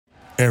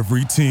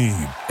Every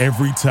team,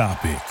 every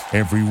topic,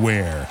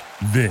 everywhere.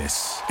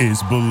 This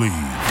is Believe.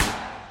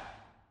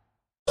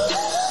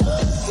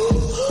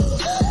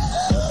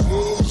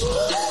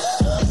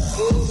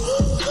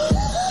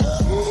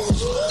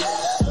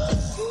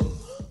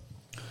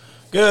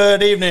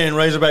 Good evening,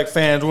 Razorback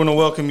fans. We want to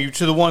welcome you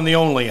to the one and the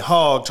only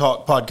Hog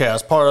Talk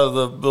podcast, part of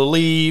the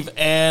Believe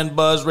and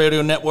Buzz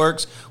Radio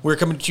networks. We're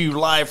coming to you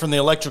live from the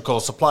Electrical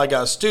Supply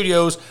Guys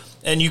studios,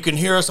 and you can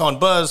hear us on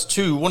Buzz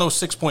 2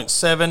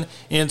 106.7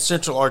 in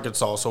Central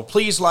Arkansas. So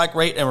please like,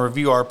 rate, and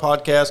review our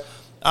podcast.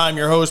 I'm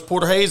your host,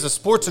 Porter Hayes of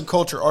Sports and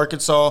Culture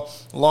Arkansas.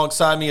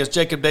 Alongside me is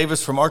Jacob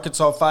Davis from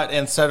Arkansas Fight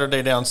and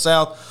Saturday Down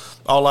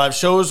South. All live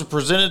shows are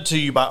presented to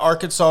you by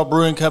Arkansas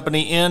Brewing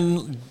Company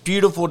in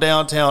beautiful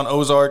downtown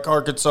Ozark,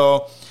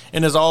 Arkansas.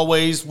 And as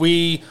always,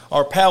 we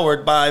are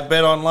powered by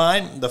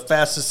BetOnline, the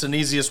fastest and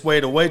easiest way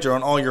to wager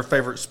on all your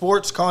favorite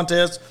sports,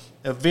 contests,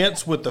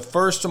 events with the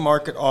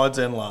first-to-market odds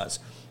and lines.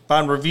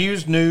 Find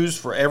reviews, news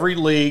for every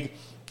league,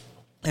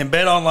 and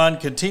BetOnline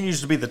continues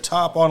to be the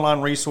top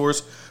online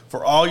resource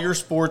for all your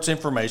sports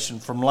information,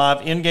 from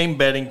live in-game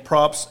betting,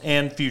 props,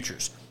 and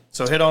futures.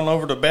 So head on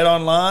over to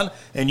BetOnline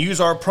and use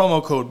our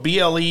promo code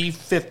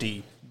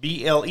BLE50,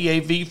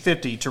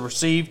 BLEAV50, to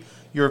receive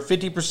your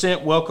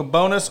 50% welcome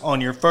bonus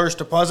on your first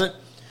deposit.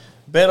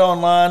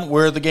 BetOnline,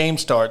 where the game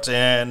starts.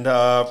 And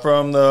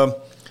from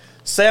the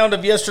sound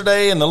of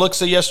yesterday and the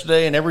looks of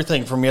yesterday and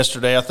everything from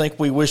yesterday, I think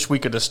we wish we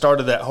could have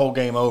started that whole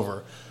game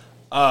over.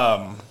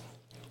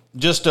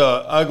 Just a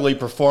ugly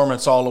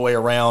performance all the way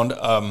around.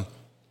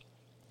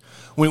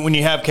 When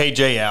you have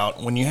KJ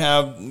out, when you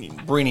have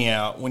Brini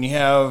out, when you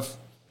have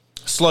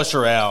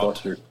Slusher out.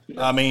 Slusher,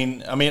 yeah. I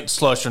mean, it's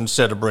Slusher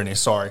instead of Brini,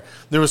 sorry.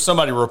 There was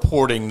somebody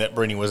reporting that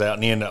Brini was out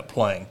and he ended up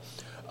playing.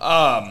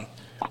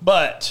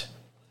 But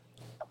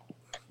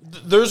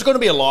there's going to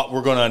be a lot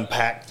we're going to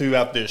unpack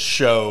throughout this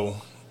show.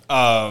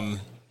 The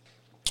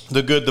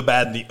good, the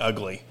bad, and the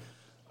ugly.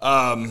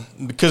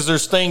 Because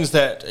there's things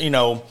that, you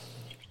know,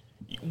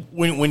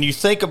 when you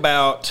think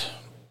about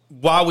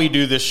why we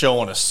do this show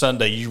on a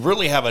Sunday, you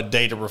really have a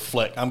day to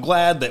reflect. I'm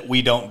glad that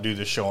we don't do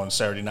the show on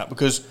Saturday night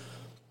because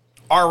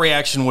our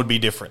reaction would be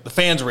different. The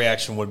fans'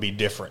 reaction would be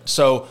different.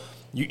 So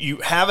you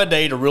have a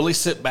day to really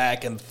sit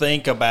back and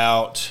think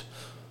about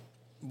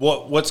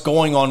what's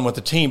going on with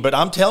the team. But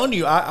I'm telling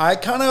you, I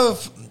kind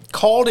of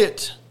called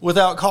it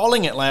without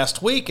calling it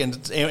last week and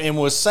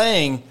was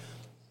saying,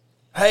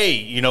 hey,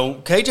 you know,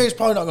 KJ's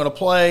probably not going to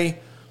play.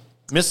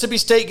 Mississippi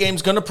State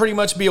game's going to pretty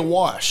much be a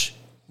wash.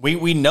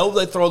 We know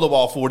they throw the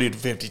ball 40 to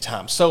 50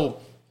 times. So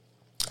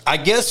I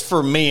guess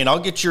for me, and I'll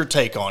get your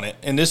take on it,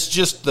 and this is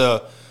just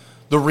the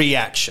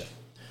reaction.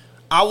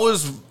 I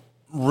was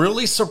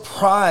really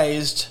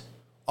surprised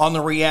on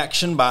the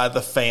reaction by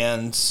the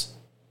fans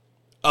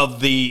of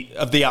the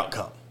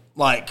outcome.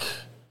 Like,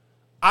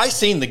 I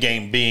seen the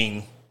game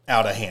being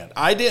out of hand.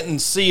 I didn't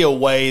see a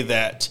way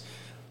that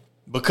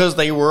because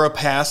they were a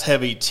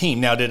pass-heavy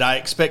team. Now, did I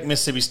expect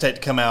Mississippi State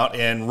to come out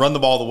and run the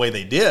ball the way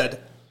they did?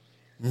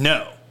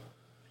 No.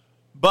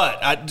 But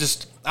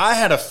I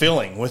had a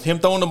feeling with him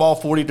throwing the ball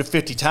 40 to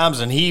 50 times,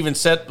 and he even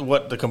set,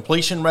 the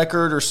completion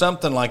record or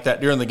something like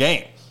that during the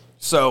game.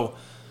 So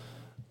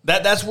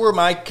that's where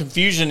my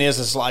confusion is.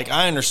 It's like,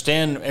 I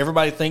understand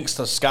everybody thinks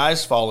the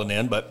sky's falling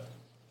in, but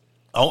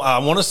I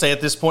want to say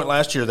at this point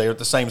last year, they were at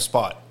the same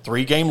spot.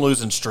 3-game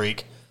losing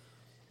streak.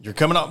 You're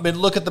coming up, but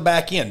look at the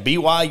back end.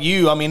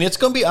 BYU, I mean, it's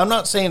going to be, I'm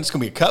not saying it's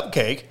going to be a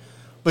cupcake,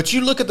 but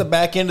you look at the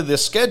back end of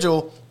this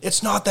schedule,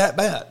 it's not that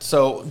bad.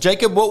 So,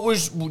 Jacob, what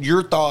was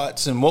your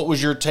thoughts and what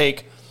was your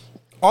take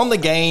on the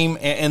game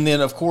and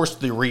then, of course,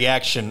 the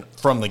reaction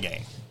from the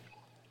game?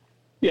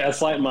 Yeah,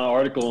 it's like my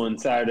article in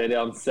Saturday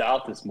Down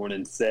South this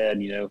morning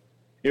said, you know,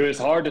 it was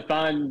hard to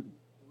find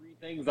 3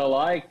 things I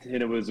liked,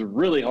 and it was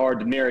really hard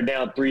to narrow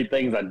down 3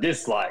 things I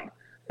disliked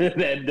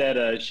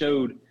that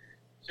showed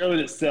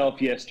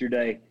itself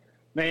yesterday.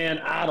 Man,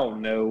 I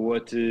don't know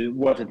what to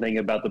think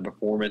about the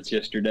performance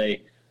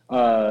yesterday.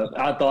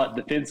 I thought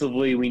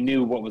defensively we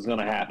knew what was going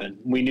to happen.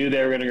 We knew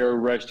they were going to go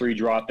rush 3,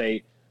 drop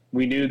 8.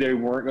 We knew they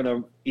weren't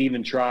going to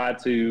even try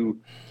to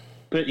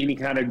put any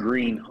kind of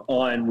green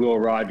on Will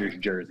Rogers'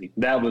 jersey.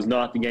 That was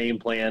not the game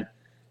plan.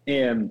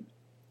 And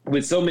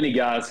with so many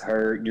guys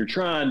hurt, you're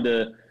trying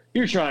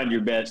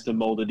your best to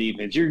mold the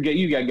defense.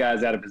 You got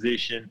guys out of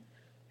position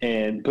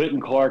and putting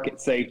Clark at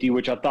safety,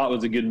 which I thought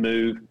was a good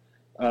move.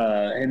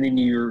 And then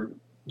you're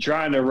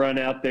trying to run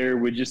out there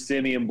with just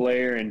Simeon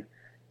Blair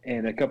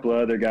and a couple of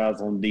other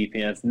guys on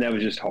defense, and that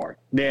was just hard.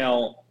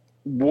 Now,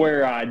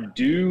 where I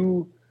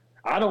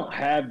don't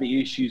have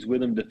the issues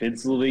with them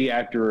defensively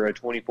after a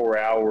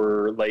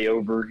 24-hour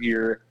layover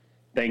here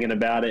thinking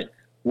about it.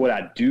 What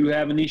I do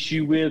have an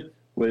issue with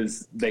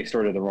was they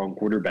started the wrong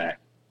quarterback.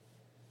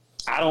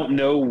 I don't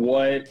know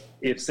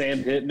if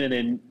Sam Pittman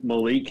and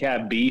Malik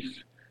have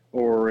beef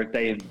or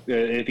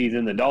if he's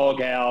in the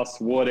doghouse,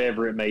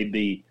 whatever it may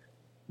be.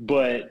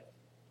 But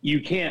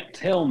you can't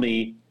tell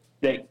me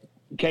that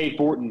Kay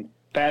Fortin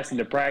passing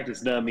the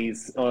practice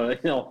dummies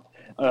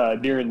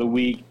during the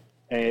week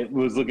and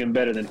was looking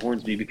better than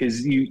Hornsby,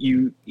 because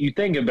you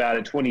think about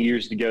it 20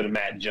 years ago to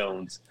Matt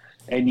Jones,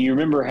 and you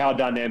remember how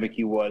dynamic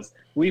he was.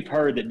 We've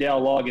heard that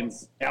Dale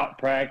Loggins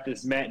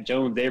out-practiced Matt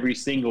Jones every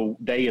single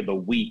day of the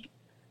week.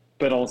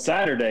 But on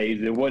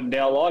Saturdays, it wasn't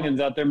Dale Loggins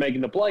out there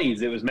making the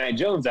plays. It was Matt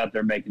Jones out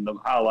there making the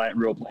highlight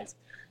reel plays.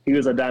 He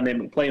was a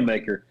dynamic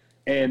playmaker.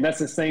 And that's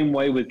the same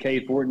way with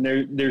Cade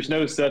Fortin. There's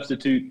no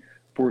substitute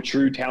for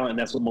true talent, and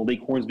that's what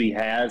Malik Hornsby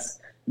has.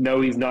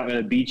 No, he's not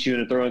going to beat you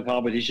in a throwing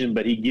competition,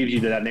 but he gives you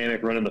the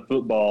dynamic running the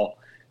football.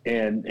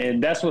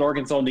 And that's what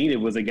Arkansas needed,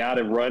 was a guy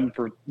to run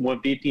for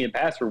 150 and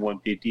pass for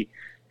 150.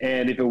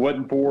 And if it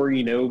wasn't for,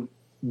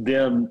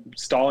 them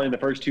stalling the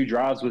first two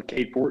drives with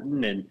Cade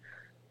Fortin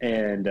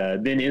and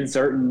then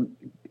inserting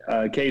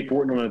Cade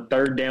Fortin on a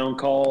third down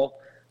call,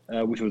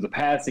 which was a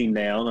passing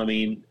down. I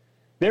mean,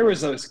 there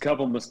was a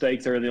couple of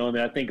mistakes early on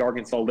that I think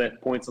Arkansas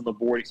left points on the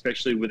board,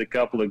 especially with a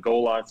couple of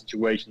goal line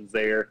situations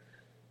there.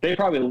 They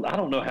probably, I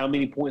don't know how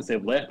many points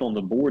they've left on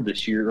the board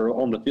this year or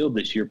on the field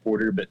this year,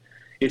 Porter, but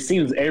it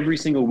seems every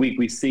single week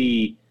we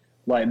see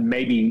like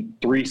maybe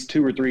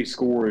two or three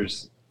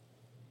scores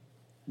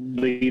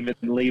leaving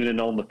it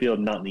on the field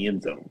and not in the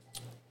end zone.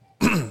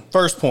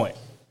 First point.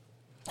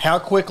 How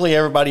quickly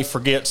everybody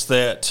forgets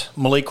that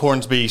Malik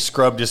Hornsby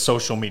scrubbed his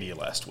social media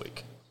last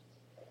week.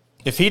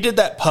 If he did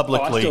that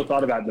publicly... I still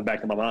thought about it in the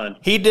back of my mind.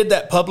 He did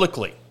that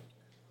publicly.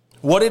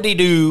 What did he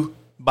do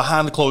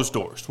behind the closed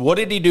doors? What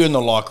did he do in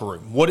the locker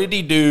room? What did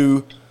he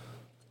do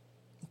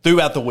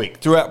throughout the week,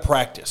 throughout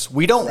practice?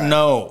 We don't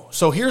know.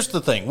 So here's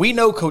the thing. We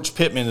know Coach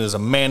Pittman is a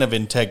man of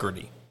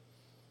integrity.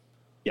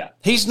 Yeah.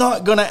 He's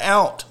not going to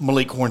out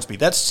Malik Hornsby.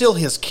 That's still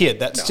his kid.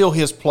 That's still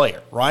his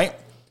player, right?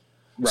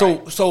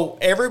 So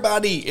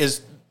everybody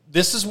is –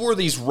 this is where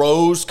these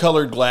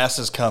rose-colored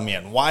glasses come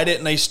in. Why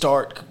didn't they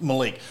start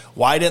Malik?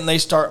 Why didn't they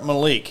start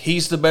Malik?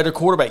 He's the better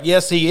quarterback.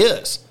 Yes, he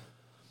is.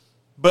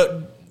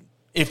 But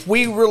if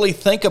we really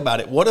think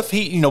about it, what if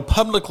he,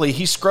 publicly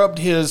he scrubbed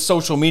his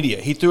social media?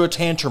 He threw a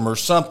tantrum or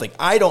something.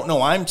 I don't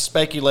know. I'm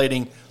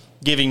speculating,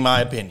 giving my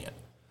opinion.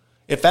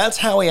 If that's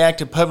how he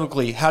acted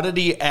publicly, how did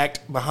he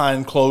act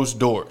behind closed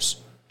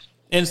doors?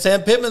 And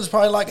Sam Pittman's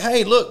probably like,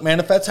 hey, look, man,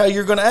 if that's how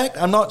you're going to act,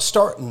 I'm not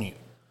starting you.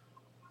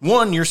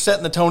 One, you're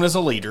setting the tone as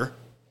a leader,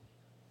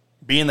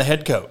 being the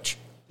head coach.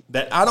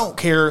 That I don't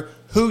care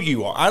who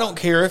you are. I don't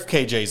care if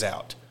KJ's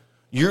out.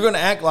 You're going to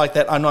act like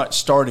that. I'm not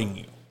starting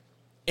you.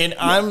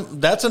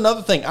 And that's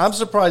another thing. I'm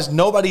surprised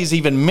nobody's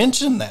even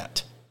mentioned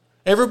that.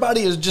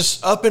 Everybody is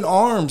just up in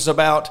arms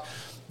about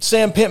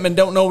Sam Pittman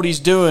don't know what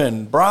he's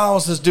doing.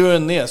 Briles is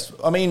doing this.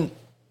 I mean,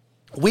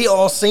 we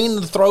all seen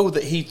the throw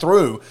that he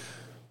threw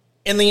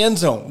in the end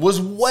zone was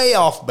way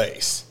off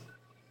base.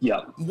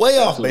 Yeah. Way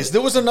off base.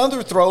 There was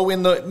another throw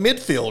in the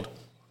midfield.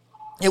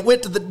 It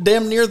went to the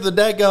damn near the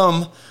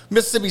daggum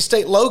Mississippi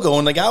State logo,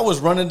 and the guy was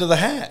running to the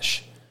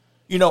hash.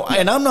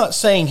 And I'm not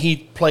saying he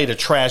played a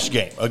trash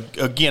game.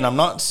 Again, I'm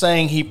not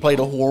saying he played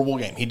a horrible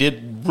game. He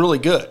did really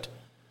good.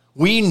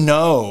 We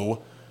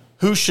know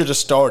who should have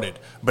started.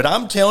 But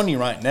I'm telling you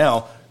right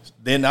now,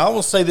 then I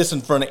will say this in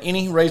front of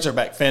any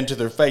Razorback fan to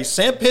their face,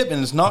 Sam Pittman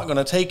is not going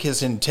to take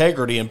his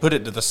integrity and put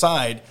it to the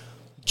side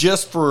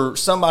just for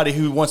somebody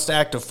who wants to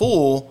act a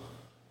fool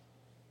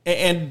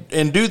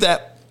and do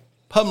that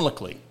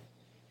publicly.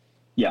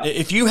 Yeah.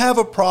 If you have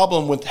a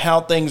problem with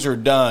how things are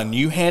done,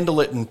 you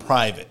handle it in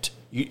private.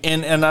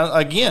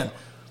 Again,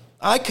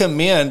 I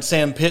commend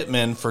Sam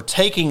Pittman for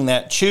taking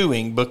that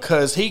chewing,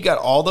 because he got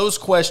all those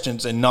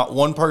questions and not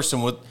one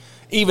person would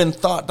even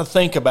thought to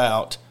think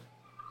about,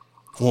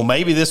 well,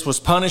 maybe this was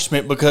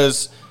punishment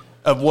because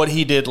of what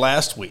he did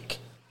last week.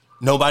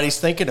 Nobody's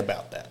thinking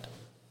about that.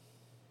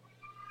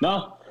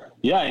 No.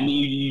 Yeah, and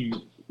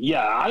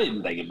I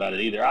didn't think about it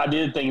either. I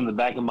did think in the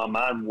back of my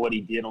mind what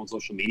he did on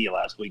social media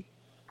last week.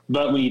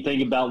 But when you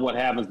think about what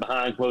happens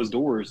behind closed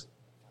doors,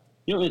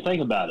 you don't really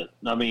think about it.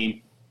 I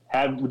mean,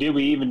 did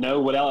we even know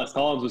what Alex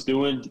Collins was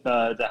doing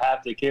to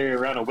have to carry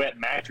around a wet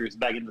mattress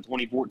back in the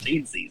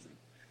 2014 season?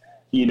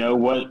 We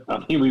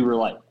were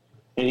like,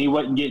 and he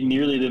wasn't getting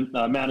nearly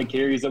the amount of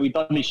carries that we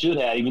thought he should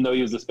have, even though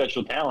he was a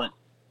special talent.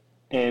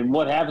 And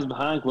what happens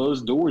behind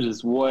closed doors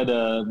is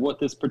what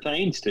this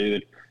pertains to.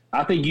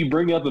 I think you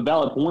bring up a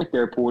valid point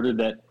there, Porter,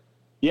 that,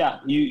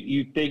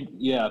 you think,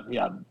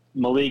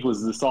 Malik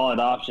was the solid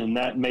option.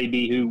 That may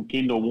be who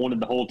Kendall wanted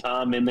the whole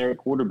time in there at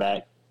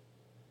quarterback.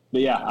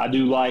 But, I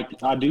do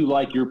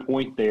like your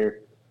point there.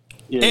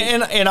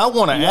 And I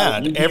want to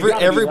add,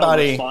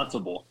 everybody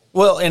responsible.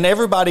 Well, and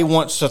everybody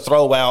wants to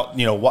throw out,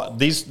 what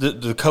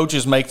the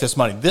coaches make this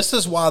money. This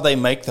is why they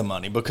make the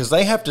money, because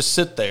they have to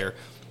sit there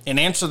and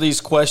answer these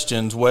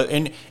questions.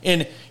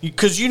 And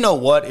because you know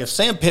what, if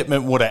Sam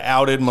Pittman would have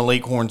outed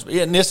Malik Hornsby,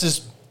 and this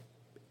is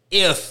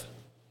if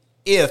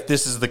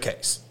this is the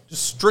case,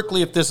 just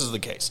strictly if this is the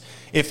case,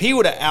 if he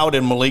would have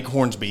outed Malik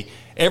Hornsby,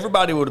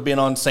 everybody would have been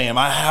on Sam.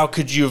 How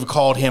could you have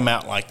called him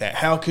out like that?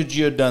 How could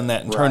you have done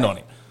that and turned on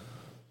him?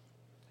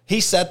 He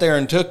sat there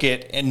and took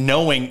it, and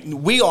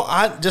knowing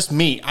I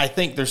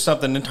think there's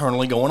something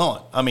internally going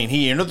on. I mean,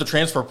 he entered the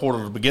transfer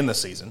portal to begin the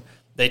season.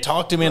 They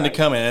talked him into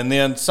coming, and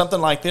then something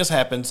like this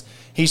happens,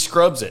 he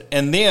scrubs it.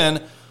 And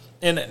then,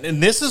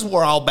 and this is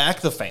where I'll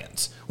back the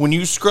fans. When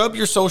you scrub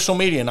your social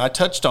media, and I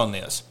touched on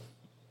this,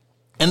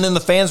 and then the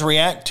fans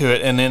react to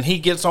it, and then he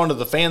gets onto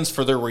the fans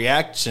for their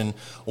reaction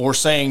or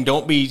saying,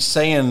 "Don't be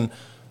saying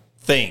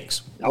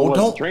things." Well,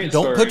 don't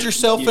put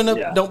yourself in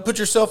a don't put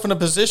yourself in a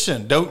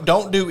position.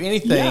 Don't do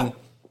anything,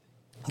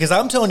 because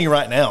I'm telling you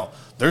right now,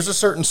 there's a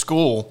certain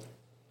school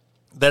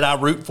that I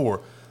root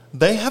for.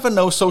 They have a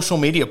no social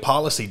media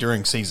policy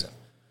during season.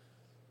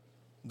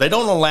 They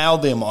don't allow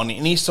them on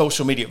any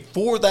social media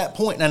for that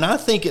point, and I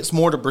think it's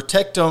more to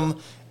protect them,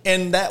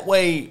 and that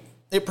way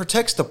it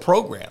protects the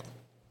program.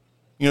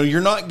 You know,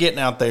 you're not getting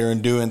out there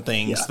and doing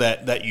things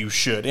that you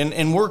should.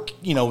 And we're,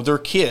 they're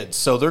kids,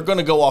 so they're going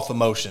to go off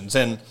emotions.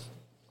 And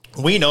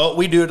we know it.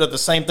 We do it at the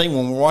same thing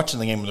when we're watching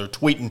the game, when they're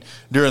tweeting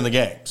during the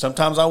game.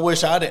 Sometimes I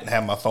wish I didn't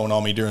have my phone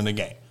on me during the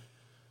game.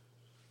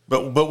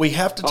 But we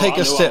have to take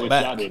a step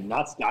back.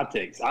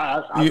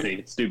 I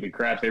think stupid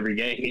crap every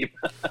game.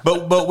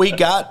 but we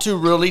got to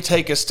really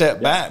take a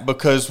step back,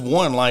 because,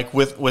 one, like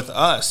with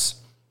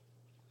us,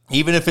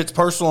 even if it's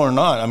personal or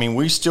not, I mean,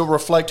 we still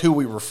reflect who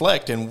we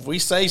reflect. And if we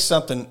say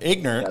something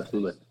ignorant,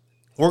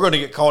 we're going to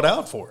get called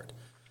out for it.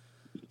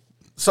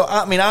 So,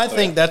 I mean, I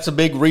think that's a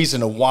big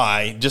reason of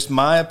why, just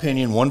my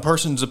opinion, one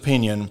person's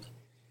opinion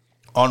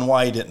on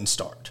why he didn't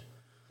start.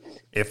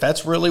 If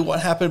that's really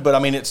what happened, but I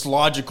mean, it's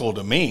logical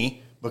to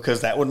me,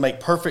 because that would make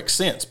perfect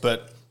sense.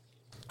 But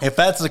if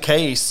that's the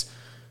case,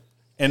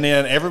 and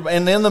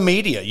then the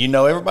media,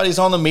 everybody's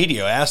on the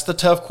media, ask the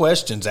tough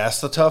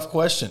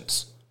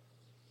questions.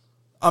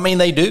 I mean,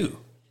 they do.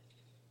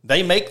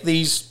 They make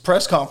these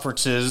press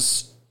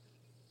conferences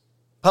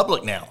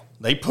public now.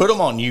 They put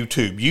them on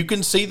YouTube. You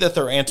can see that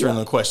they're answering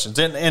the questions.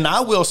 And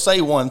I will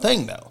say one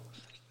thing, though.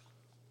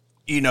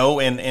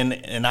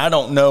 And I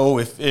don't know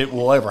if it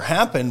will ever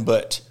happen,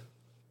 but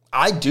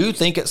I do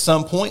think at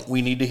some point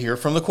we need to hear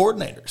from the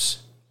coordinators.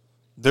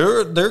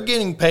 They're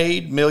getting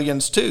paid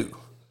millions too.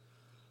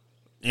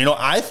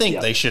 I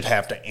think they should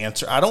have to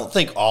answer. I don't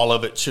think all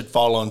of it should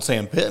fall on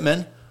Sam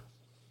Pittman.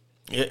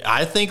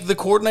 I think the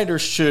coordinators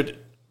should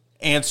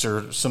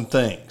answer some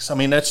things. I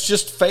mean, that's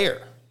just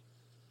fair.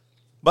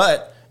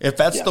 But if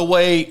that's the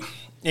way,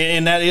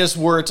 and that is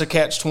where it's a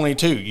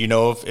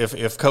catch-22.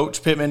 If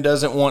Coach Pittman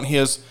doesn't want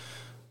his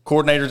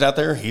coordinators out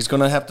there, he's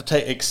going to have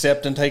to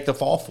accept and take the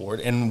fall for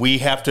it. And we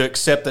have to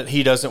accept that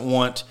he doesn't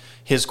want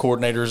his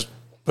coordinators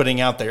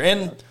putting out there.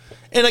 And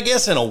I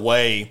guess in a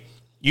way,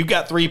 you've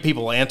got three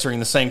people answering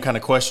the same kind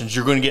of questions.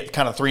 You're going to get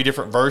kind of three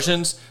different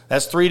versions.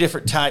 That's three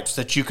different types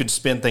that you could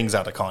spin things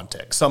out of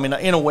context. So, I mean,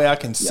 in a way, I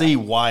can see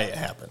why it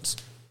happens.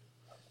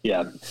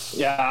 Yeah.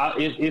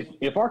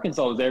 If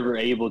Arkansas was ever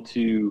able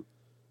to,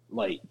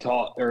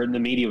 talk, or the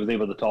media was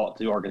able to talk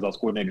to Arkansas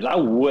coordinators, I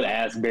would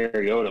ask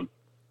Barry Odom,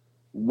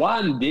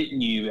 why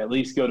didn't you at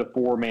least go to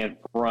four-man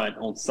front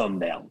on some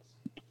downs?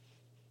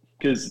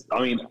 Because,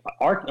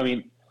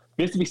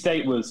 Mississippi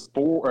State was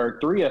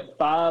 3 of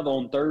 5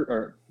 on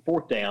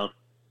fourth down.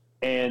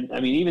 And,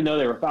 I mean, even though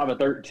they were 5 of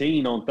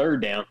 13 on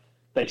third down,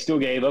 they still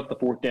gave up the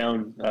fourth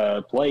down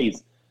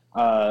plays.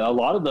 A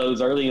lot of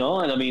those early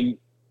on, I mean,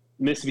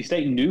 Mississippi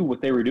State knew what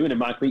they were doing, and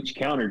Mike Leach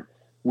countered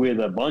with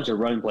a bunch of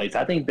run plays.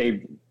 I think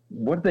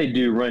what did they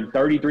do? Run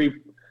 33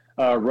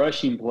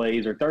 rushing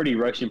plays or 30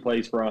 rushing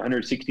plays for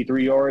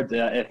 163 yards,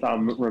 if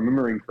I'm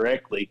remembering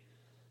correctly.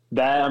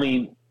 That, I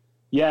mean,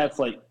 it's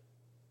like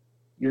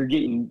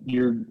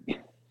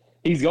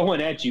he's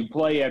going at you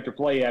play after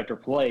play after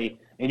play,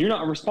 and you're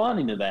not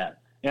responding to that.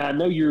 And I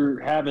know you're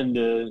having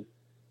to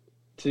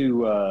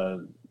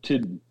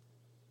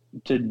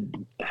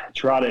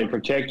try to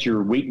protect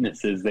your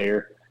weaknesses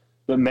there,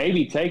 but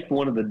maybe take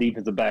one of the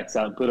defensive backs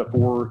out and put a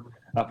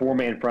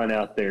four-man front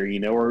out there,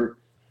 or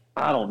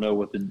I don't know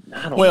what and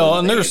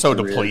they're so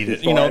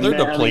depleted. They're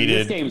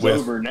depleted. This game's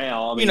over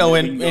now.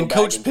 And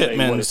Coach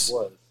Pittman's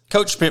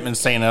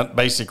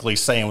basically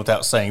saying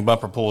without saying,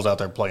 Bumper Pool's out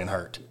there playing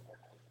hurt.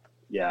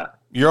 Yeah.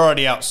 You're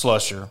already out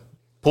Slusher.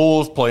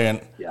 Pool's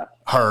playing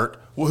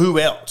hurt. Well, who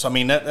else? I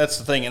mean, that's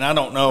the thing. And I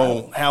don't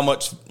know how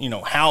much,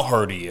 how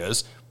hurt he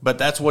is, but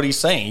that's what he's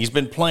saying. He's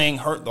been playing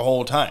hurt the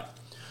whole time.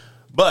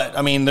 But,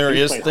 I mean, there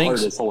is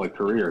things. Hurt his whole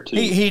career, too.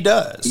 He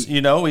does.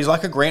 He's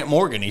like a Grant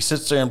Morgan. He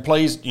sits there and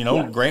plays,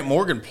 Grant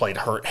Morgan played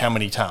hurt how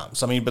many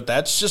times? I mean, but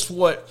that's just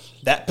what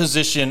that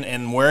position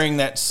and wearing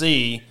that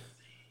C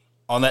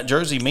on that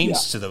jersey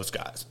means to those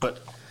guys. But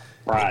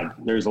pride.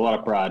 There's a lot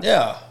of pride.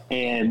 Yeah.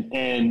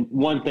 And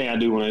one thing I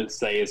do want to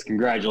say is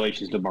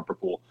congratulations to Bumper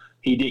Pool.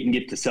 He didn't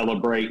get to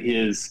celebrate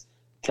his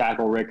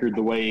tackle record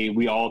the way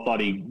we all thought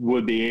he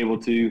would be able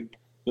to.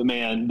 But,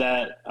 man,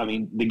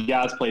 the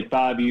guys played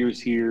 5 years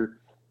here,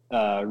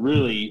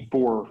 really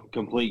 4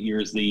 complete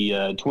years.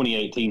 The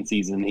 2018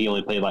 season, he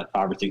only played like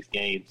 5 or 6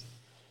 games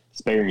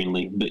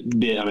sparingly. But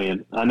I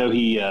mean, I know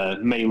he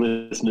may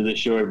listen to this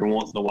show every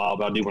once in a while,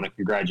 but I do want to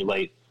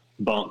congratulate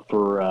Bump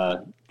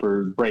for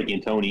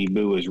breaking Tony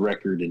Bua's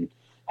record and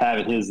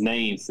having his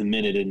name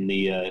cemented in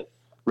the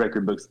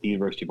record books at the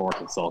University of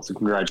Arkansas. So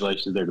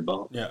congratulations there to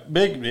both. Yeah,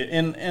 big.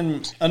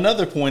 And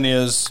another point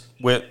is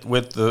with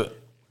the,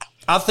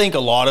 I think a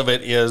lot of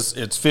it is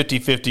it's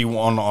 50-50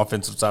 on the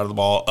offensive side of the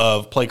ball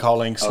of play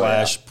calling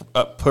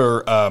 /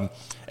 per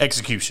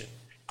execution.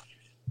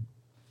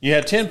 You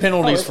had 10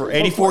 penalties for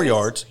 84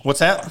 yards. What's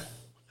that?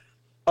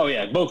 Oh,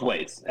 yeah, both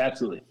ways.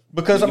 Absolutely.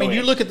 Because,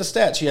 you look at the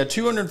stats. You had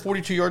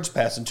 242 yards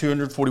passing,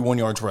 241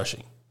 yards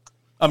rushing.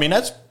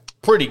 That's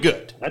pretty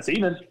good. That's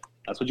even.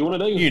 That's what you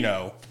want to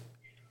do.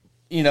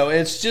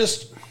 It's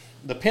just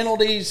the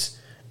penalties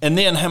and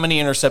then how many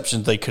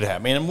interceptions they could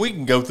have. And we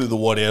can go through the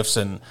what ifs.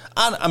 And,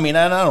 I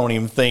don't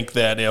even think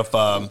that if,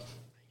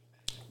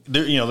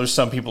 there's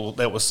some people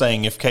that was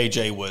saying if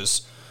KJ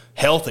was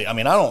healthy,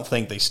 I don't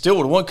think they still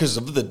would have won because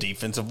of the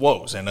defensive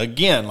woes. And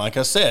again, like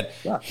I said,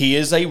 he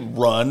is a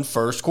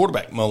run-first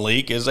quarterback.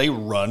 Malik is a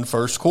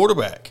run-first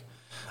quarterback.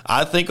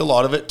 I think a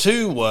lot of it,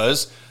 too,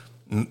 was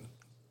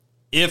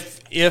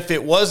if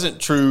it wasn't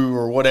true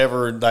or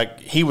whatever, like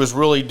he was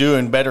really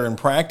doing better in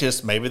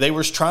practice, maybe they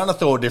were trying to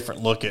throw a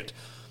different look at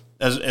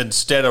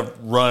instead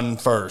of run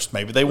first.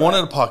 Maybe they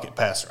wanted a pocket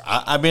passer.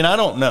 I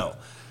don't know.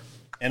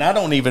 And I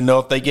don't even know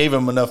if they gave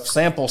him enough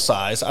sample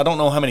size. I don't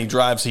know how many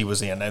drives he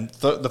was in. And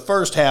the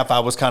first half, I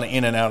was kind of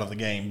in and out of the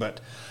game. But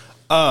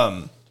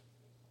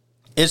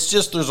it's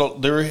just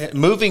they're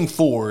moving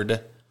forward.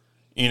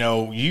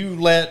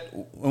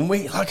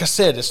 Like I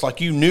said, it's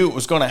like you knew it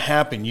was going to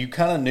happen. You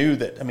kind of knew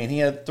that. He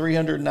had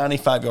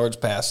 395 yards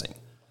passing.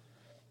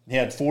 He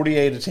had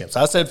 48 attempts.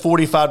 I said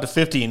 45 to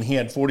 50, and he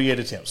had 48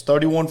 attempts.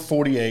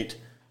 31-48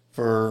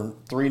 for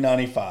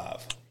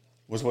 395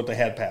 was what they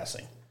had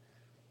passing.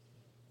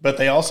 But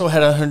they also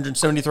had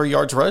 173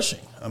 yards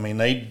rushing.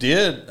 They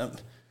did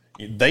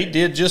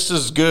just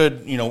as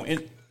good,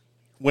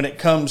 when it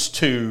comes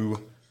to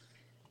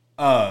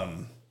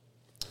the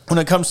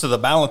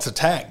balance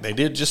attack. They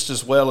did just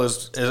as well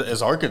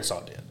as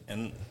Arkansas did,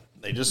 and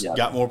they just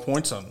got more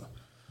points on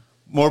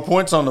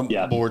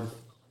the board.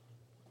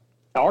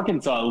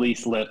 Arkansas at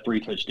least left 3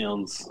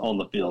 touchdowns on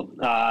the field.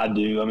 I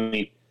do.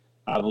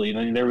 I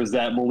believe. There was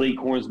that Malik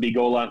Hornsby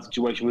goal line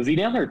situation. Was he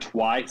down there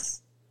twice?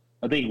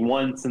 I think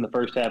once in the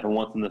first half and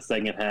once in the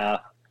second half.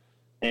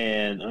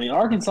 And,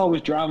 Arkansas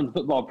was driving the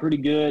football pretty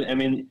good.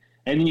 And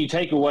then you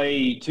take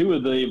away 2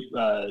 of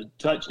the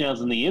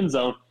touchdowns in the end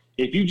zone.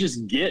 If you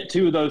just get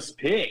 2 of those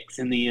picks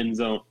in the end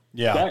zone,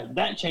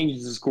 that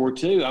changes the score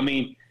too. And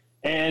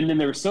then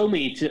there were so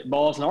many tip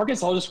balls, and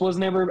Arkansas just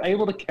wasn't ever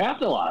able to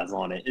capitalize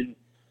on it.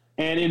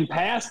 And in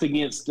past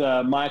against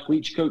Mike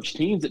Leach coach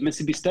teams at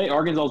Mississippi State,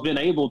 Arkansas has been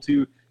able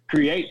to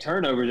create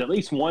turnovers, at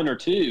least 1 or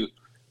 2.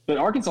 But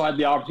Arkansas had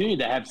the opportunity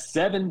to have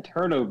 7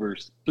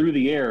 turnovers through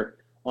the air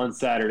on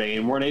Saturday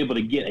and weren't able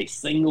to get a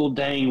single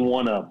dang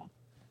one of them.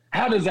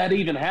 How does that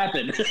even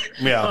happen?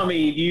 Yeah.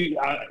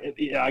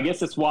 I guess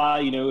that's why,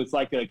 it's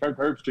like Kirk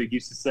Herbstreit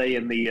used to say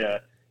in the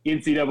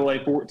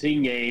NCAA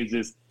 14 games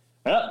is,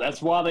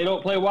 that's why they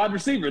don't play wide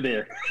receiver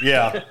there.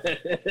 Yeah.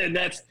 And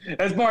that's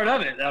part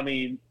of it.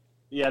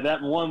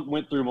 That one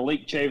went through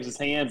Malik Chavis'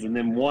 hands, and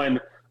then one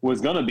was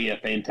going to be a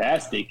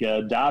fantastic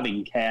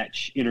diving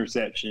catch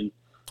interception.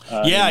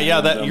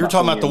 You're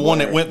talking about the one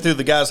that went through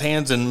the guy's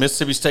hands and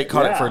Mississippi State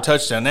caught it for a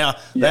touchdown. Now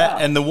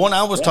that and the one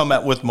I was talking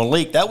about with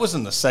Malik, that was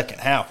in the second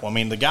half.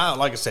 The guy,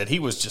 like I said, he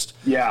was just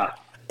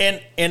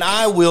And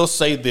I will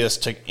say this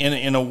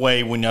in a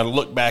way when I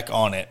look back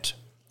on it,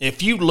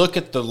 if you look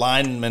at the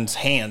lineman's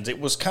hands, it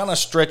was kind of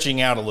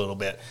stretching out a little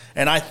bit,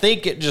 and I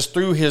think it just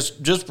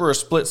just for a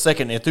split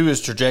second, it threw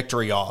his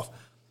trajectory off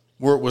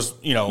where it was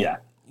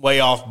way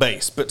off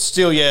base. But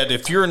still,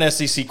 if you're an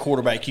SEC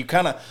quarterback, you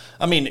kind of,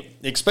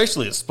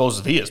 especially as supposed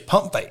as he is,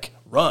 pump fake,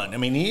 run.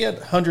 He had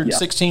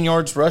 116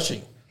 yards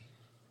rushing,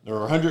 or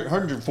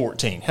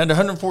 114. Had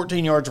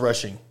 114 yards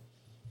rushing.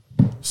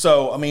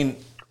 So,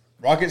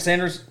 Rocket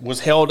Sanders was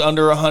held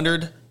under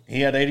 100.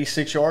 He had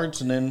 86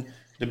 yards, and then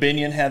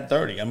DeBinion had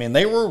 30.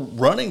 They were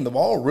running the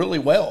ball really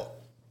well.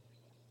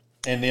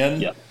 And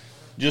then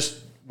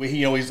he's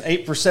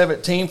 8 for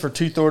 17 for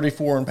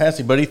 234 in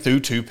passing, but he threw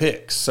 2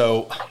 picks.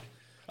 So,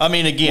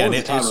 again,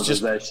 it's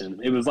just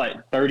possession. It was like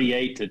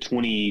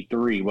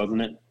 38-23,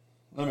 wasn't it?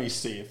 Let me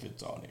see if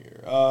it's on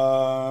here.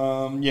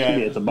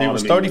 It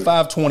was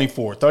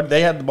 35-24.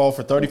 They had the ball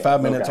for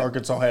 35 minutes. Okay.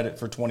 Arkansas had it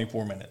for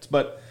 24 minutes,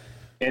 but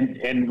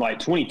and like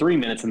 23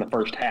 minutes in the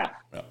first half.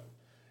 Yeah.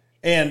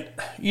 And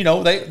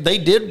they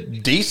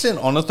did decent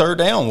on the third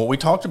down. What we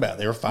talked about,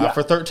 they were 5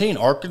 for 13.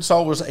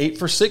 Arkansas was 8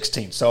 for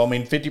 16. So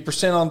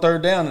 50% on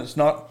third down. It's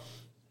not,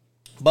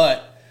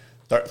 but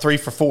 3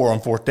 for 4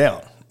 on fourth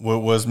down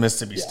was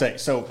Mississippi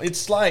State. So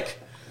it's like,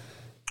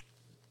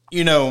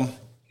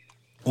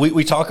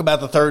 we talk about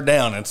the third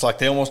down. It's like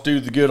they almost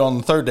do the good on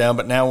the third down,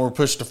 but now we're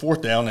pushed to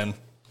fourth down, and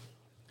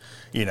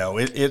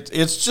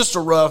it's just a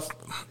rough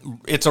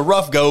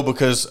go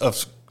because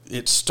of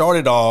it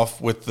started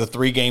off with the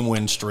 3-game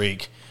win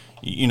streak,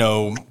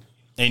 and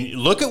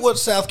look at what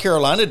South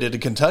Carolina did to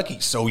Kentucky.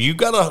 So you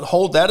got to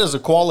hold that as a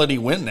quality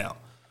win now.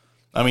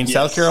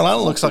 South Carolina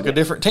looks like a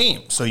different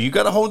team. So you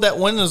got to hold that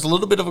win as a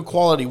little bit of a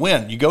quality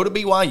win. You go to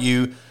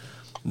BYU,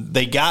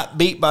 They got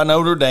beat by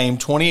Notre Dame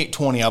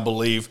 28-20, I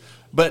believe,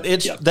 but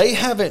they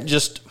haven't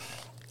just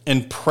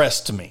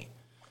impressed me.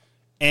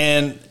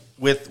 And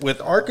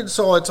with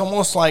Arkansas, it's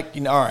almost like,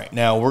 all right,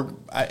 now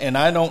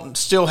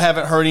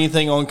haven't heard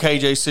anything on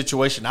KJ's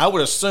situation. I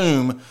would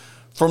assume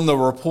from the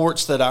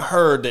reports that I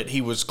heard that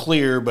he was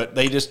clear, but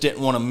they just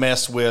didn't want to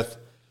mess with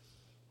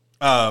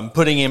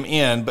putting him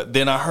in. But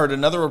then I heard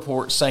another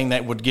report saying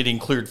that would get him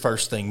cleared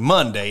first thing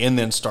Monday and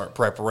then start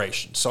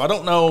preparation. So I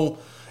don't know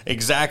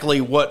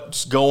exactly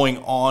what's going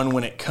on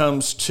when it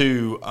comes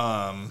to,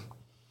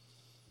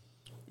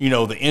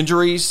 the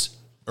injuries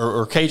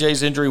or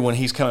KJ's injury when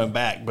he's coming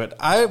back. But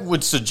I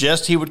would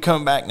suggest he would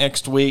come back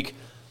next week.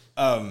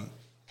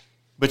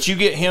 But you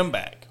get him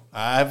back.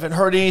 I haven't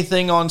heard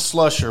anything on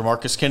Slusher.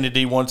 Marcus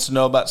Kennedy wants to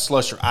know about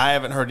Slusher. I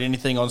haven't heard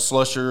anything on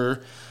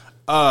Slusher.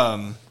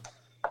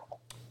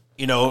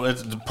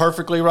 It's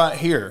perfectly right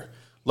here.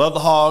 Love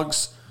the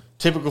Hogs.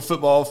 Typical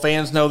football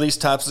fans know these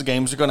types of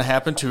games are going to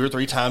happen 2 or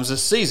 3 times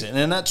this season.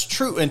 And that's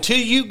true until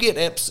you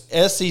get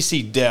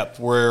SEC depth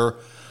where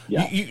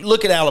you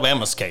look at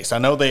Alabama's case. I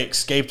know they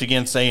escaped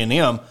against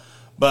A&M,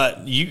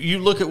 but you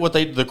look at what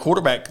the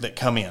quarterback that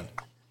come in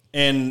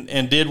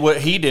and did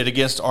what he did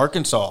against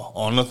Arkansas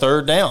on the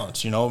third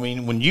downs.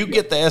 When you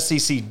get the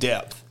SEC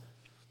depth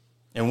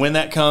and when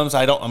that comes,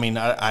 I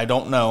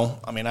don't know.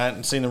 I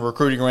haven't seen the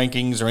recruiting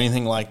rankings or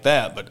anything like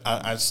that, but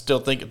I still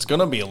think it's going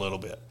to be a little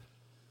bit.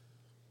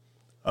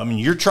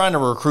 You're trying to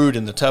recruit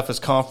in the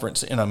toughest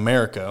conference in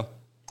America.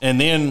 And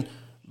then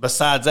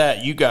besides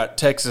that, you got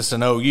Texas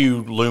and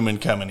OU looming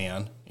coming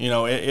in.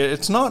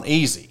 It's not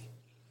easy.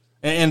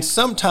 And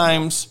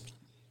sometimes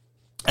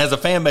as a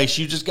fan base,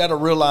 you just got to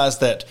realize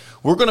that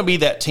we're going to be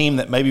that team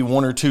that maybe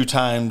 1 or 2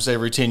 times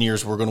every 10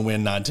 years we're going to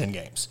win 9-10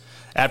 games.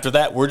 After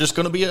that, we're just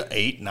going to be an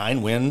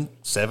 8-9 win,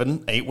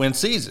 7-8 win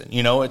season.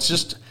 It's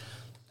just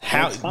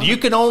how you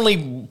can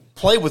only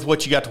play with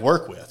what you got to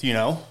work with.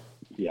 Yeah.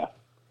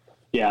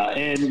 Yeah,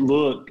 and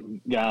look,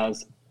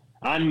 guys,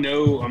 I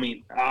know.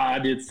 I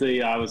did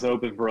say I was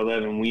hoping for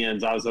 11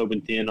 wins. I was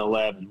hoping 10,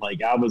 11.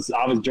 Like I was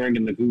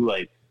drinking the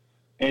Kool-Aid,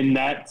 and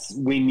that's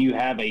when you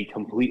have a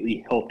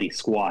completely healthy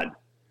squad.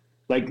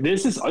 Like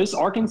this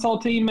Arkansas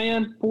team,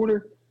 man,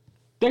 Porter.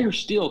 They are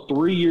still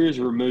 3 years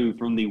removed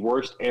from the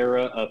worst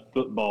era of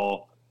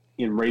football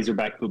in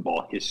Razorback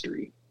football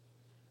history.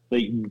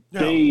 They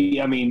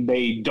don't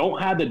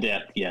have the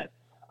depth yet.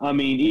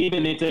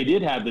 Even if they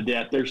did have the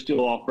depth, they're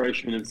still all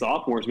freshmen and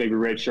sophomores, maybe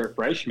redshirt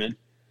freshmen.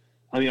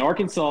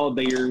 Arkansas,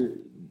 they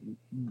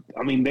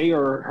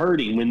are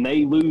hurting. When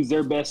they lose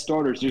their best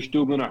starters, they're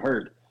still going to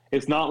hurt.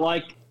 It's not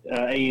like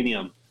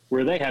A&M,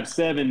 where they have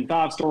 7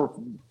 5-star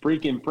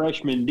freaking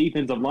freshman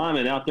defensive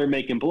linemen out there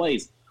making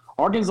plays.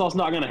 Arkansas's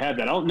not going to have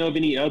that. I don't know of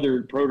any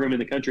other program in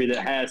the country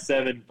that has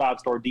 7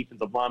 5-star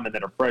defensive linemen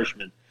that are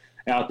freshmen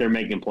out there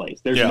making plays.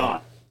 There's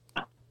not.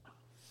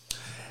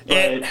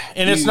 And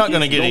it's not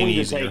going to get any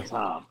easier. Take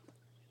time.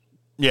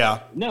 Yeah.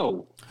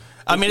 No.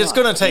 It's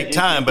going to take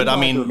time, but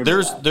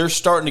they're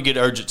starting to get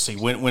urgency.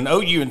 When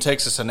OU and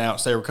Texas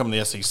announced they were coming to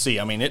the SEC,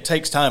 it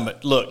takes time.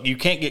 But look, you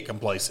can't get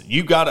complacent.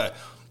 You've got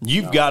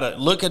to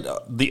look at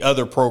the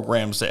other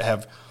programs that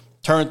have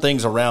turned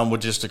things around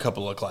with just a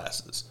couple of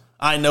classes.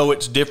 I know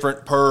it's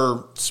different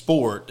per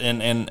sport,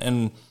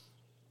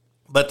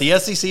 but the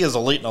SEC is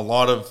elite in a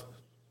lot of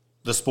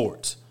the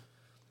sports.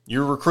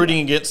 You're recruiting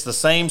against the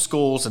same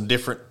schools in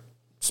different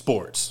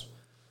sports.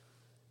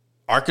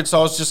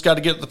 Arkansas's just got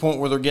to get to the point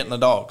where they're getting the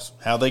dogs.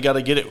 How they got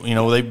to get it,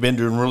 they've been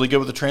doing really good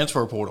with the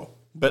transfer portal.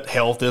 But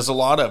health is a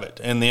lot of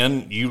it. And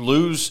then you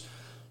lose.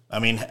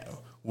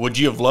 Would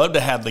you have loved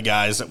to have the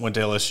guys that went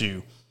to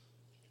LSU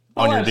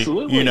on your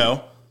absolutely.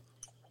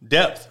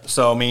 Depth.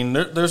 So,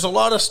 there's a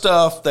lot of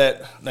stuff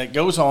that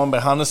goes on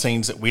behind the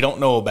scenes that we don't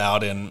know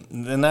about.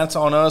 And that's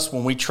on us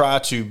when we try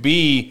to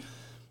be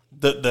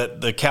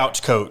the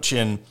couch coach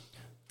and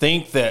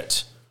think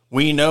that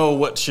we know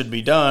what should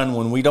be done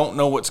when we don't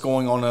know what's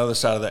going on the other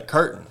side of that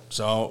curtain.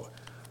 So,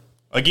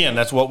 again,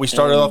 that's what we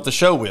started off the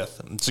show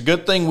with. It's a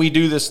good thing we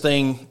do this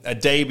thing a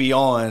day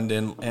beyond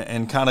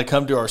and kind of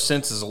come to our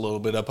senses a little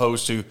bit,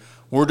 opposed to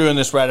we're doing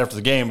this right after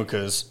the game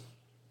because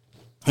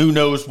who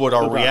knows what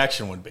our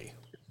reaction would be.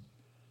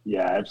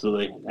 Yeah,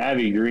 absolutely.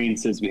 Abby Green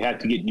says we have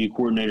to get new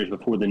coordinators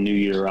before the new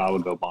year or I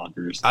would go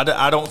bonkers.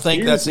 I don't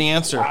think that's the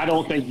answer. I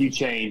don't think you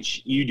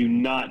change. You do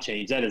not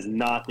change. That is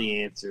not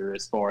the answer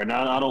as far. And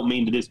I don't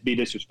mean to just be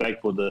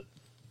disrespectful to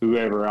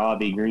whoever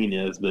Abby Green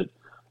is, but,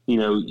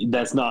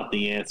 that's not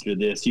the answer to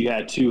this. You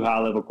had 2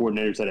 high-level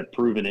coordinators that have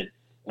proven it.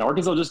 And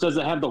Arkansas just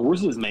doesn't have the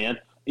horses, man.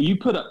 You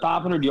put up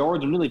 500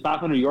 yards or nearly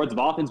 500 yards of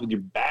offense with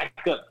your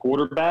backup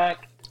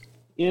quarterback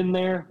in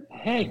there.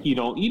 Heck, you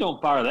don't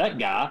fire that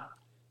guy.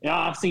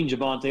 Now, I've seen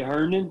Javonte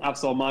Herndon. I've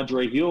saw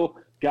Madre Hill.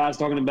 Guys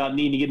talking about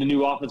needing to get a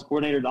new offensive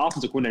coordinator. The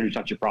offensive coordinator is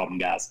not your problem,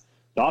 guys.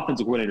 The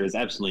offensive coordinator is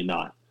absolutely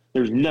not.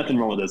 There's nothing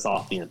wrong with this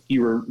offense.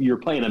 You're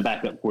playing a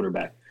backup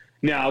quarterback.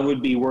 Now, I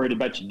would be worried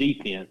about your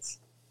defense.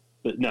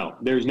 But, no,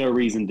 there's no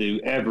reason to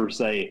ever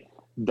say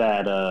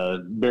that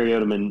Barry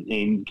Odom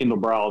and Kendall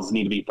Browse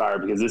need to be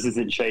fired because this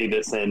isn't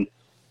Chavis and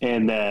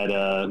and that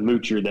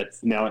Moocher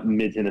that's now at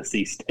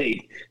Mid-Tennessee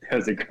State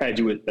as a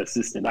graduate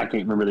assistant. I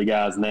can't remember the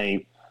guy's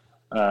name.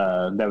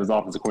 That was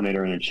offensive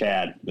coordinator in a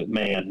Chad. But,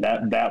 man,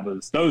 that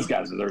was – those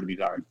guys deserve to be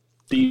fired.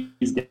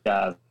 These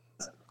guys,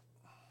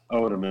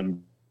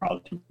 Oderman,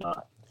 probably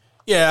not.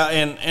 Yeah,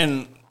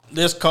 and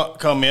this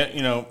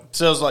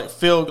comment,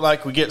 feel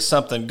like we get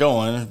something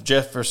going. If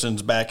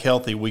Jefferson's back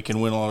healthy, we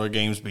can win all our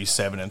games, be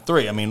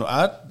 7-3. I mean,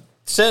 I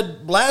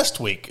said last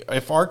week,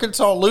 if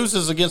Arkansas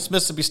loses against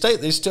Mississippi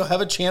State, they still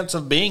have a chance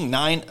of being a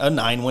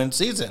 9-win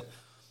season.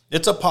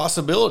 It's a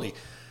possibility.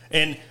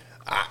 And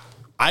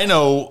I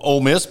know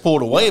Ole Miss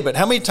pulled away, but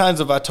how many times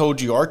have I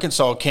told you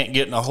Arkansas can't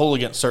get in a hole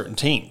against certain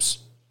teams?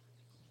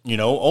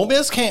 Ole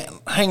Miss can't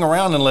hang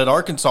around and let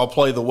Arkansas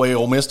play the way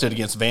Ole Miss did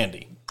against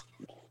Vandy,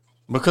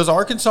 because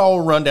Arkansas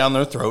will run down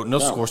their throat and they'll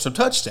score some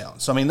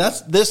touchdowns. I mean,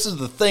 this is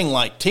the thing.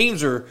 Like,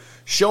 teams are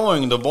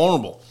showing the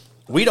vulnerable.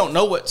 We don't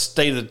know what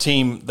state of the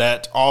team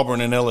that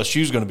Auburn and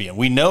LSU is going to be in.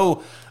 We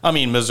know,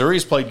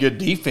 Missouri's played good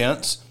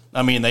defense.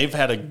 They've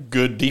had a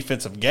good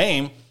defensive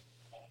game.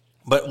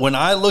 But when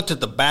I looked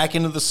at the back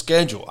end of the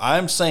schedule,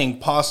 I'm saying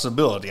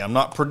possibility. I'm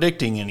not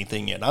predicting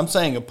anything yet. I'm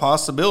saying a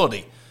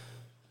possibility.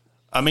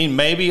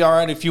 Maybe, all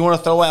right, if you want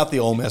to throw out the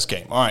Ole Miss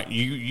game, all right,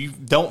 you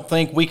don't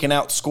think we can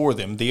outscore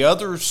them. The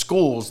other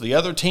schools, the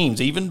other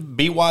teams, even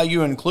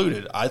BYU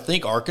included, I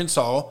think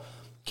Arkansas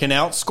can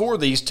outscore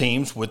these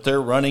teams with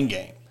their running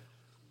game.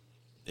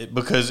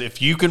 Because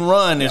if you can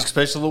run,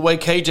 especially the way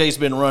KJ's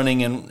been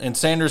running and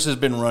Sanders has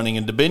been running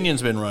and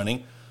DeBinion's been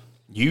running,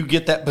 you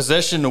get that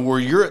possession to where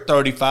you're at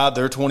 35,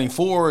 they're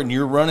 24, and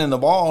you're running the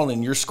ball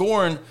and you're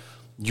scoring,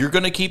 you're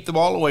going to keep the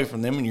ball away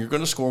from them and you're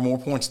going to score more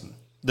points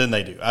than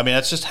they do.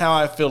 that's just how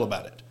I feel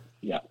about it.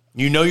 Yeah.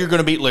 You're going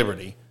to beat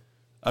Liberty.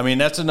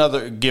 That's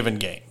another given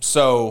game.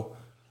 So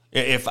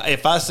if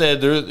I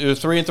said they're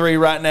 3-3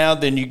 right now,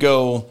 then you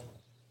go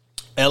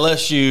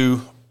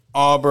LSU,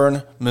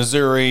 Auburn,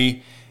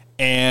 Missouri,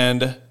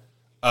 and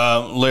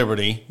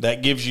Liberty.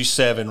 That gives you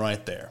 7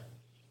 right there.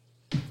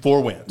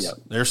 4 wins. Yep.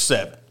 There's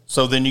 7.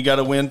 So then you got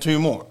to win 2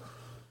 more.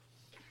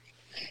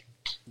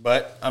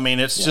 But,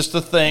 it's just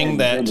the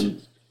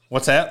thing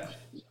what's that?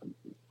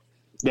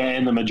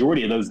 And the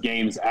majority of those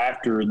games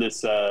after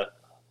this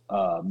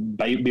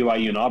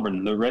BYU and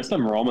Auburn, the rest of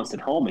them are almost at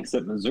home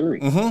except Missouri.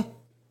 Mm-hmm.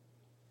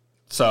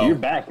 So you're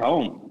back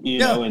home,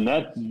 and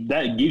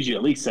that gives you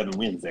at least 7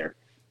 wins there.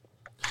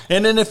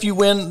 And then if you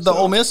win the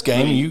Ole Miss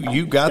game,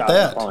 you got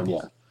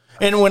that.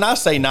 And when I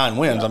say 9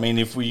 wins,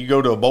 if you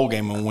go to a bowl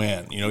game and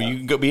win, you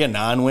can go be a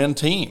 9-win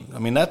team.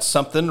 That's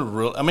something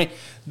real.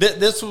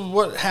 This was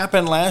what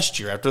happened last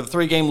year after the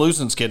 3-game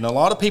losing skid. And a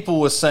lot of people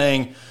was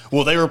saying,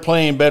 well, they were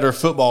playing better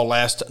football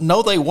last.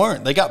 No, they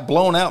weren't. They got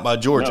blown out by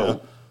Georgia.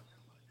 No.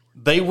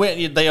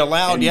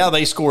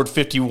 They scored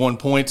 51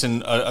 points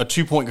and a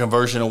 2-point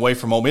conversion away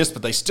from Ole Miss,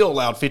 but they still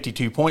allowed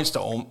 52 points to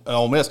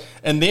Ole Miss.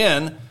 And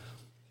then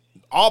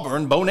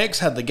Auburn, Bo Nix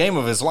had the game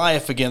of his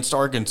life against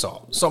Arkansas.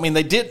 So,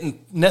 they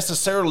didn't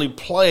necessarily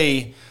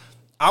play,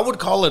 I would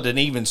call it an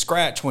even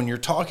scratch when you're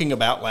talking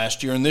about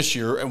last year and this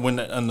year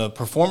and the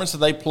performance that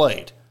they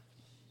played.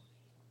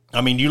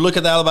 You look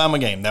at the Alabama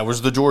game, that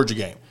was the Georgia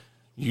game.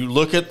 You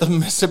look at the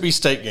Mississippi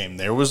State game,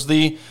 there was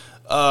the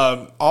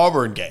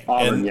Auburn game.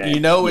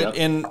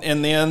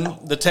 And then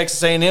the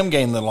Texas A&M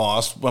game that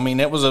lost,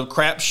 it was a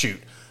crapshoot.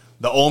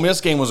 The Ole Miss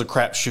game was a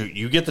crapshoot.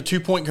 You get the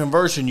 2-point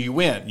conversion, you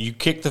win. You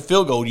kick the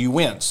field goal, you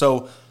win.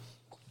 So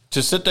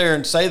to sit there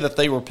and say that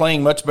they were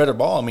playing much better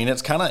ball,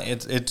 it's kind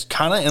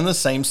of in the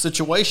same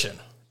situation.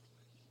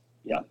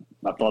 Yeah,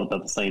 I thought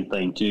about the same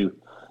thing too.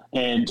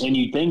 And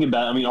you think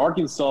about,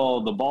 Arkansas,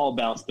 the ball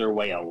bounced their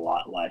way a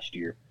lot last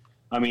year.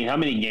 How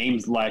many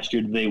games last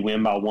year did they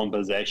win by 1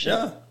 possession?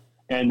 Yeah,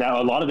 and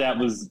a lot of that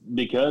was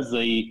because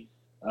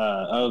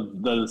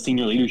of the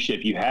senior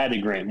leadership. You had a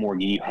Grant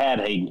Morgan, you had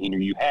Hayden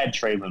Henry, you had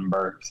Traylon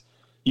Burks.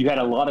 You had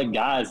a lot of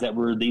guys that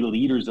were the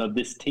leaders of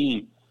this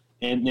team.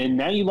 And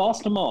now you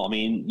lost them all.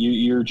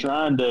 You're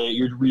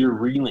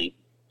reeling.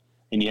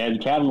 And you had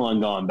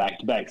Catalan gone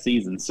back-to-back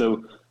seasons.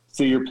 So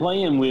you're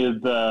playing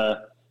with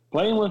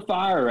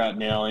fire right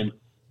now. And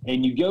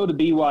you go to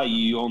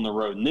BYU on the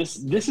road. And this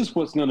is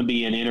what's going to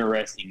be an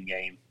interesting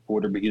game,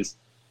 Porter, because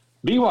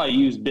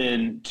BYU's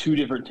been 2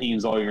 different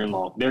teams all year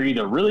long. They're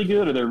either really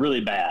good or they're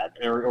really bad,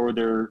 or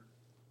they're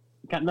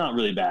not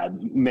really bad,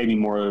 maybe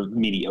more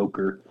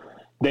mediocre.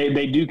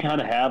 They do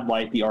kind of have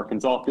like the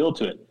Arkansas feel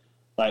to it.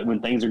 Like when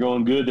things are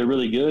going good, they're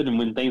really good, and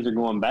when things are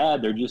going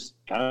bad, they're just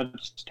kind of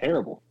just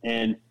terrible.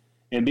 And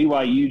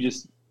BYU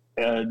just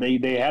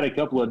they had a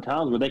couple of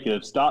times where they could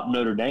have stopped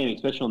Notre Dame,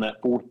 especially on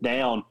that 4th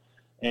down,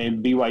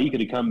 and BYU could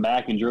have come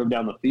back and drove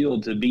down the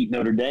field to beat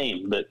Notre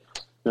Dame, but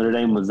Notre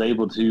Dame was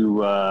able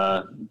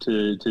to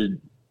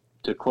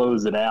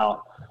close it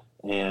out,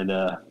 and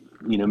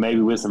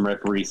maybe with some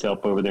referees'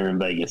 help over there in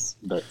Vegas.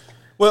 But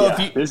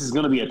this is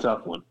going to be a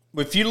tough one.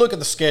 If you look at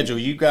the schedule,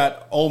 you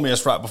got Ole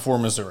Miss right before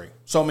Missouri.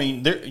 So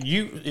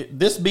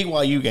this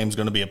BYU game is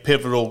going to be a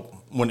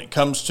pivotal when it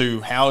comes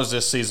to how is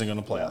this season going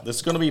to play out. This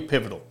is going to be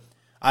pivotal.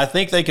 I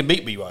think they can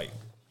beat BYU.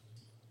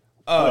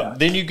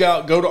 Then you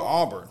go to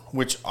Auburn,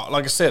 which,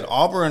 like I said,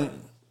 Auburn,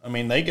 I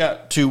mean, they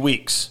got 2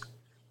 weeks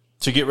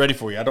to get ready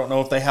for you. I don't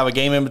know if they have a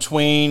game in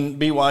between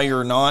BYU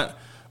or not,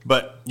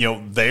 but,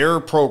 their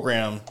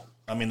program,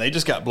 I mean, they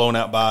just got blown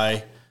out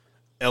by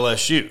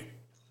LSU.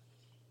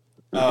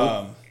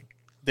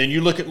 Then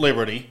you look at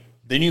Liberty.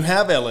 Then you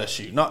have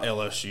LSU, not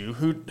LSU.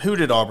 Who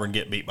did Auburn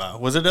get beat by?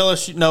 Was it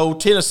LSU? No,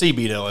 Tennessee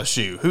beat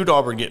LSU. Who did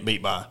Auburn get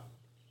beat by?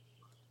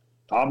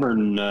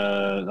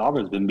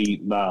 Auburn's been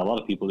beat by a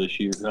lot of people this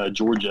year.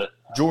 Georgia.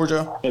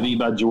 They beat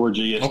by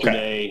Georgia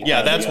yesterday. Okay.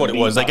 Yeah, that's what it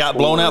was. They got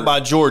blown out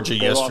by Georgia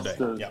yesterday.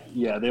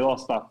 They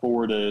lost by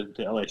 4 to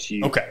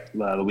LSU. Okay.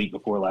 The week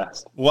before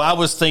last. Well, I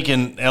was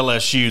thinking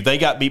LSU. They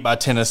got beat by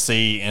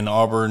Tennessee, and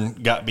Auburn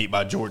got beat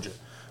by Georgia.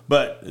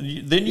 But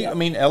then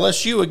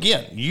LSU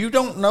again. You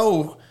don't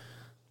know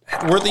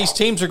where these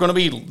teams are going to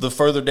be the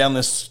further down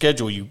this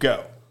schedule you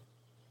go.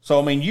 So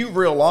I mean, you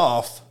reel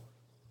off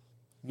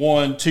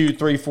 1, 2,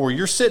 3, 4.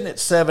 You're sitting at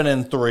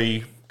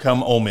 7-3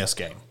 come Ole Miss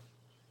game.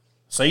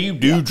 Say you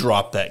do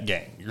drop that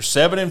game. You're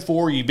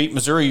 7-4. You beat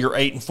Missouri. You're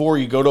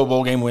 8-4. You go to a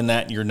bowl game, win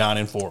that, and you're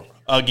 9-4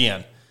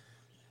 again.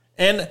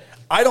 And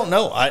I don't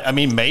know. I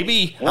mean,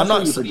 maybe I'm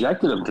not. You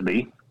projected them to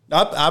be.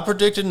 I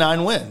predicted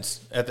 9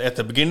 wins at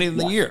the beginning of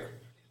the year.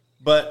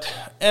 But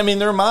I mean,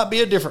 there might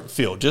be a different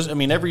feel.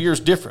 Every year's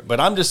different.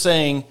 But I'm just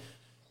saying,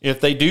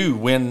 if they do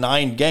win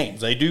 9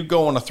 games, they do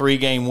go on a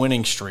 3-game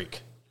winning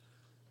streak.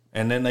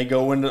 And then they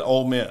go into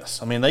Ole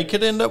Miss. I mean, they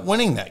could end up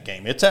winning that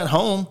game. It's at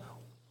home.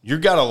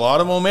 You've got a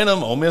lot of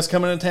momentum. Ole Miss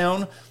coming to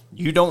town.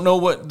 You don't know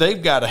what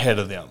they've got ahead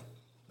of them.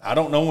 I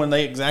don't know when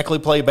they exactly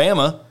play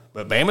Bama,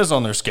 but Bama's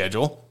on their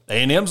schedule.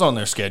 A&M's on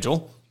their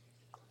schedule.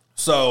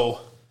 So,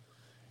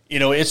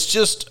 it's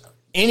just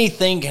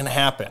anything can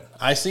happen.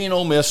 I seen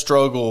Ole Miss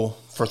struggle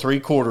for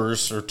 3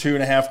 quarters or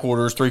 2.5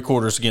 quarters, 3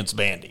 quarters against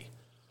Vandy.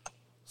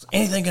 So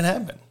anything can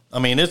happen. I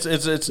mean, it's a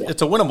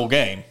winnable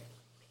game.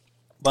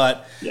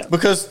 But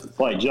because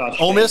like Josh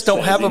Ole Miss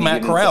don't have a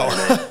Matt Corral,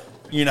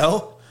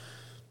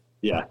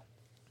 Yeah,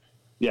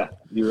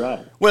 you're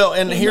right. Well,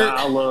 and here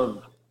I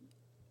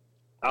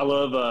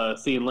love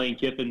seeing Lane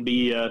Kiffin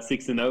be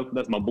 6-0.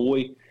 That's my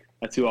boy.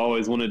 That's who I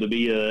always wanted to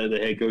be the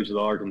head coach of the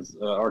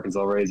Arkansas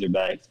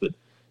Razorbacks. But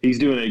he's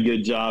doing a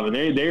good job, and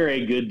they're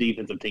a good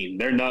defensive team.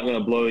 They're not going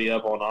to blow you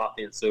up on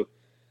offense. So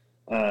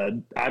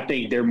I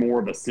think they're more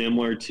of a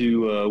similar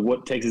to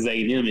what Texas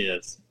A&M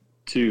is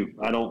too.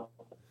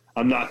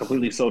 I'm not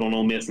completely sold on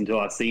Ole Miss until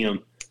I see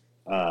them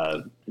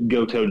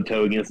go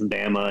toe-to-toe against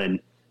Bama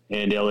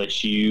and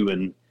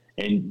LSU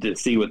and to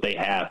see what they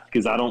have.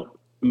 Because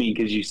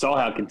because you saw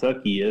how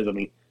Kentucky is. I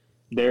mean,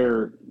 they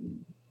are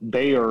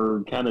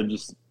kind of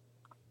just,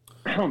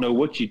 I don't know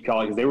what you'd call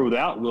it, because they were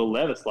without Will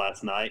Levis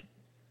last night.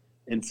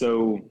 And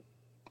so,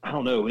 I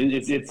don't know.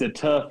 It's a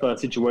tough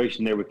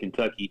situation there with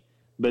Kentucky.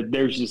 But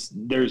there's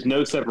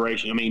no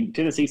separation. I mean,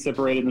 Tennessee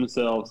separated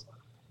themselves.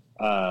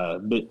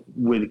 But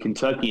with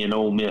Kentucky and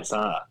Ole Miss,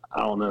 I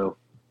don't know.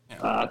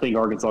 I think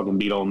Arkansas can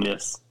beat Ole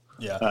Miss.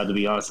 Yeah. To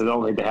be honest, I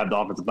don't think they have the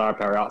offensive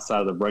firepower outside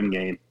of the run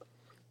game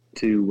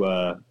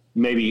to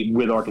maybe,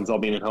 with Arkansas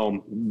being at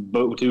home,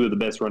 both 2 of the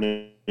best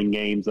running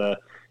games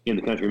in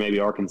the country. Maybe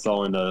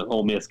Arkansas and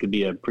Ole Miss could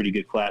be a pretty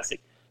good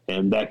classic,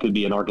 and that could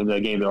be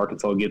a game that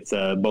Arkansas gets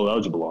bowl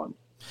eligible on.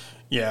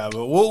 Yeah,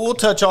 but we'll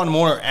touch on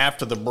more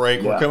after the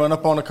break. We're coming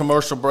up on a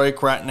commercial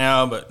break right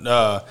now,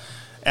 but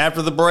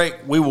after the break,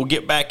 we will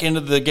get back into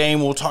the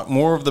game. We'll talk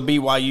more of the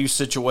BYU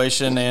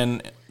situation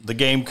and the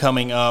game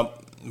coming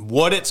up,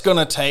 what it's going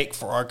to take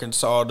for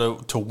Arkansas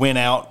to win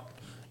out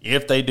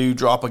if they do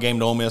drop a game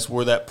to Ole Miss,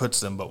 where that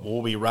puts them. But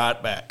we'll be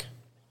right back.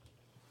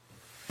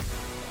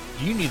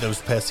 Do you need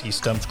those pesky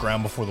stumps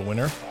ground before the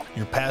winter?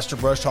 Your pasture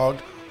brush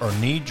hogged, or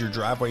need your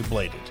driveway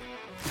bladed?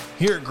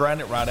 Here at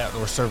Grind It Right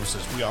Outdoor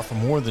Services, we offer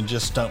more than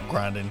just stump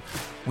grinding.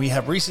 We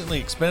have recently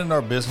expanded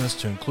our business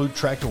to include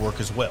tractor work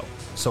as well.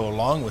 So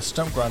along with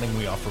stump grinding,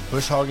 we offer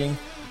bush hogging,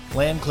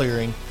 land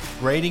clearing,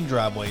 grading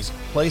driveways,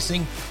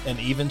 placing, and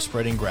even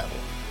spreading gravel.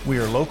 We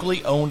are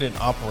locally owned and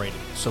operated,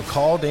 so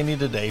call Danny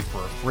today for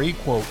a free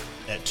quote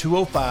at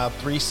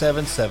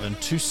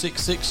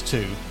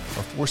 205-377-2662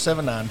 or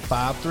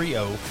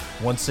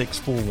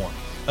 479-530-1641.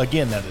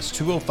 Again, that is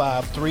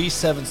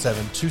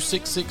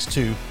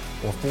 205-377-2662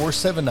 or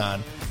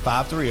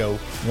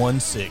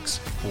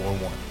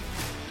 479-530-1641.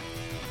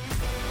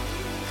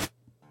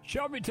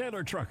 Shelby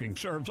Taylor Trucking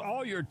serves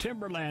all your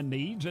timberland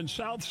needs in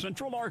South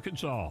Central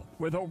Arkansas.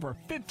 With over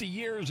 50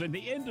 years in the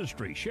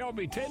industry,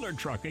 Shelby Taylor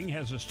Trucking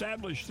has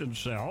established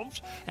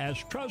themselves as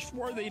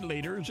trustworthy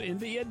leaders in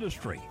the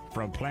industry.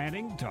 From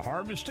planting to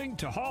harvesting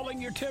to hauling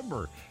your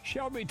timber,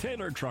 Shelby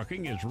Taylor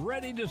Trucking is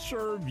ready to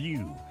serve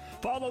you.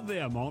 Follow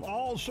them on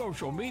all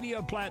social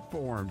media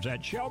platforms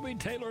at Shelby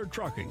Taylor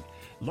Trucking.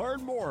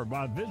 Learn more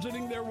by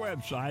visiting their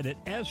website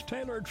at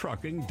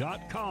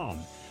staylortrucking.com.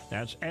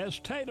 That's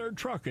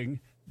staylortrucking.com.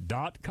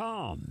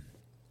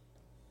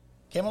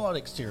 Camelot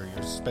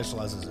Exteriors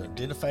specializes in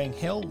identifying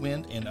hail,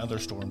 wind, and other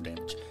storm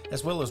damage,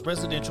 as well as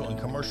residential and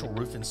commercial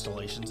roof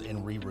installations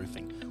and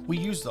re-roofing. We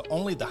use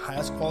only the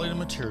highest quality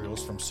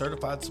materials from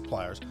certified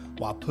suppliers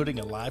while putting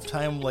a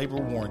lifetime labor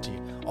warranty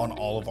on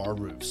all of our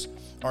roofs.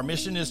 Our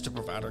mission is to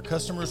provide our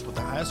customers with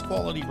the highest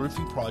quality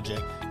roofing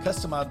project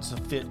customized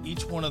to fit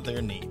each one of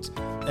their needs,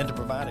 and to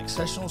provide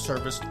exceptional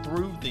service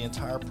through the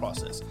entire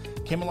process.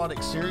 Camelot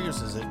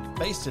Exteriors is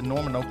based in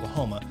Norman,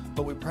 Oklahoma,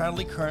 but we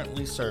proudly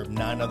currently serve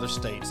 9 other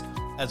states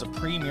as a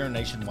premier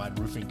nationwide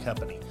roofing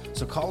company.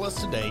 So call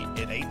us today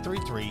at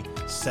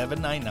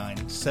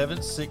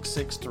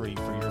 833-799-7663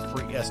 for your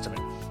free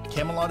estimate.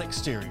 Camelot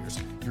Exteriors,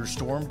 your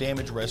storm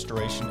damage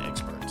restoration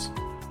experts.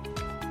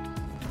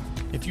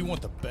 If you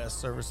want the best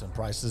service and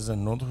prices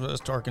in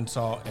Northwest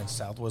Arkansas and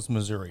Southwest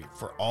Missouri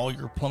for all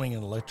your plumbing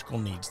and electrical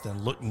needs,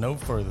 then look no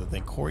further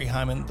than Corey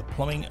Hyman, the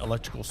plumbing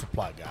electrical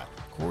supply guy.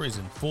 Corey is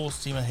in full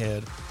steam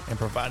ahead and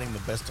providing the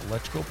best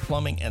electrical,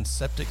 plumbing, and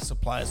septic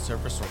supply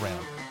service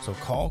around. So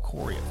call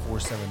Corey at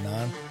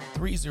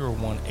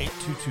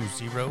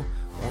 479-301-8220 or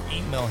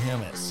email him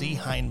at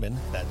chindman,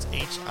 that's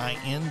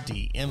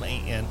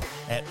HINDMAN,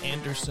 at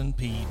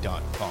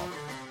andersonp.com.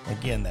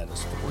 Again, that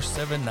is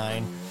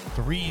 479-301-8220.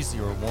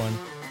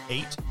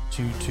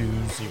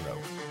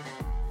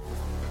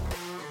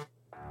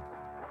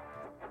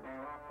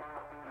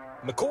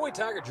 McCoy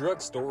Tiger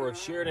Drug Store of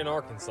Sheridan,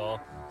 Arkansas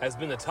has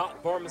been the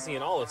top pharmacy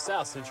in all of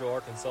South Central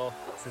Arkansas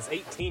since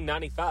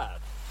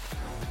 1895.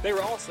 They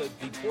were also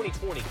the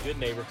 2020 Good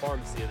Neighbor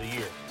Pharmacy of the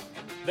Year.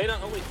 They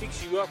not only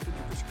fix you up with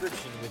your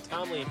prescription with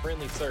timely and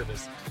friendly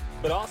service,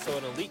 but also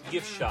an elite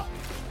gift shop.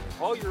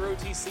 All your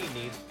OTC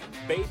needs,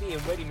 baby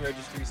and wedding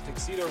registries,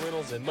 tuxedo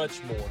rentals, and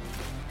much more.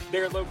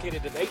 They're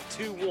located at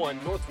 821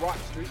 North Rock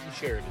Street in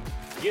Sheridan.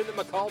 Give them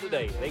a call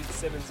today at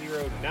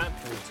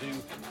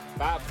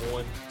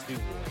 870-942-5121.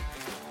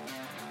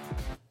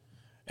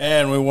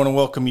 And we want to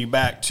welcome you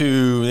back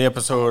to the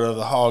episode of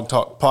the Hog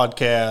Talk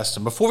podcast.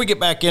 And before we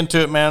get back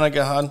into it, man, I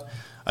got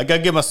to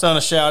give my son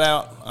a shout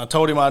out. I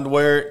told him I'd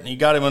wear it, and he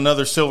got him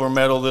another silver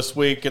medal this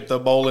week at the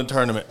bowling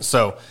tournament.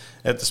 So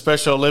at the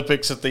Special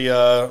Olympics at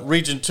the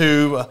Region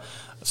 2,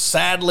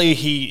 sadly,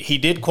 he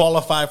did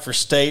qualify for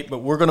state, but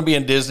we're going to be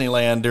in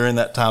Disneyland during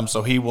that time,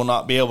 so he will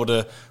not be able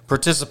to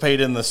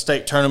participate in the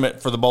state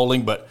tournament for the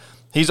bowling, but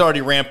he's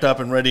already ramped up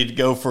and ready to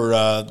go for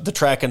the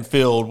track and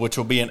field, which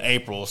will be in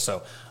April.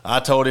 So I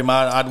told him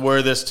I'd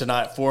wear this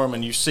tonight for him.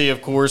 And you see,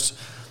 of course,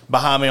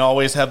 behind me I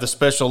always have the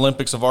Special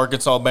Olympics of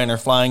Arkansas banner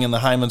flying in the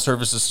Hyman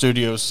Services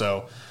studios.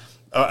 So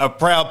a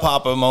proud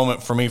papa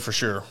moment for me for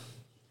sure.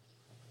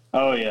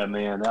 Oh, yeah,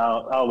 man.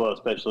 I love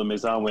Special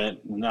Olympics.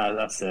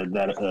 I said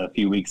that a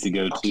few weeks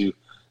ago, too.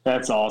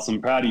 That's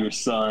awesome. Proud of your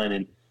son.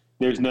 And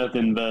there's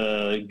nothing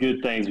but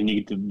good things when you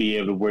get to be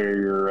able to wear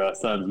your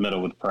son's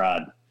medal with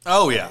pride.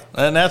 Oh, yeah.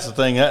 And that's the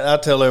thing. I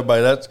tell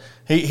everybody,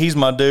 he's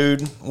my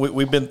dude.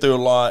 We've been through a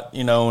lot,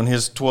 in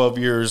his 12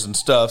 years and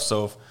stuff.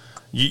 So if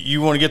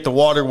you want to get the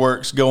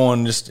waterworks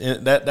going,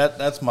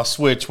 that's my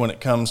switch when it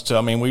comes to,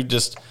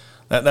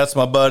 that's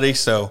my buddy.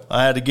 So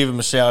I had to give him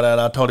a shout out.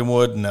 I told him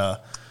would. And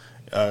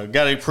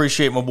got to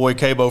appreciate my boy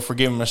Cabo for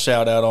giving him a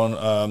shout out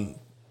on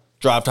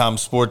Drive Time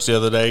Sports the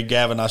other day.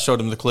 Gavin, I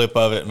showed him the clip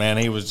of it. Man,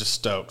 he was just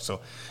stoked.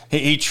 So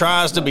he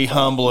tries to be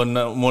humble and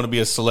not want to be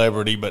a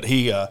celebrity, but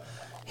he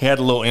had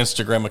a little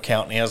Instagram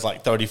account, and he has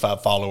like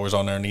 35 followers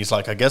on there, and he's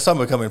like, I guess I'm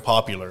becoming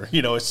popular.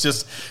 It's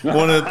just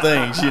one of the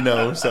things,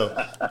 So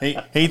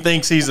he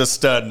thinks he's a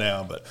stud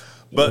now.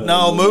 But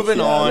no, moving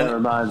on. That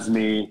reminds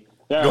me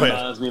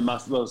of my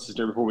little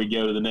sister before we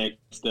go to the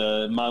next.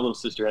 My little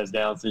sister has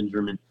Down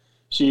syndrome, and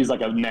she's like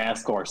a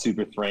NASCAR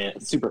super fan,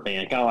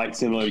 kind of like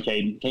similar to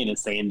Kane and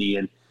Sandy.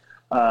 And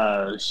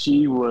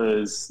she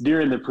was,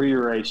 during the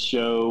pre-race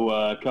show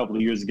a couple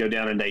of years ago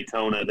down in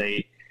Daytona,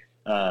 they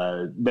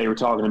were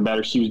talking about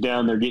her. She was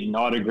down there getting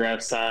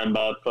autographs signed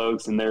by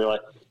folks, and they're like,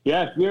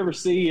 yeah, if you ever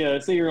see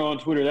her on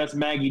Twitter, that's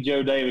Maggie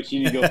Jo Davis. You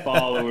need to go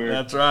follow her.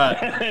 That's right.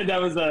 And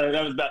that was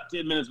about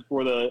 10 minutes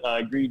before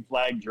the green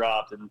flag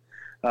dropped. And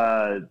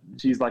they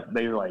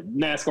were like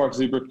NASCAR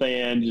super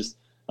fan, just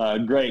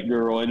great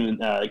girl. And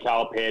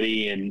Kyle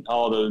Petty and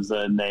all those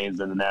names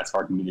in the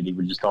NASCAR community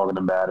were just talking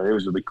about her. It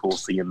was really cool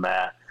seeing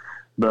that.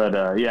 But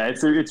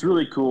it's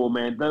really cool,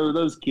 man.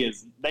 Those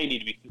kids, they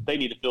need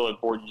to feel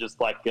important,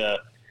 just like that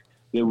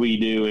we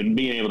do, and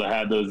being able to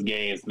have those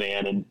games,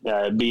 man,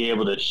 and be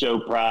able to show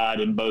pride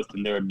and boast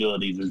in their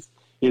abilities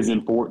is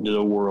important to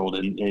the world.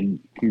 And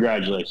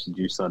congratulations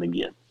to your son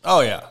again.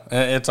 Oh yeah,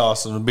 it's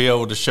awesome to be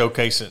able to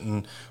showcase it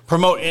and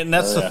promote. And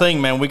that's the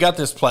thing, man. We got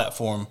this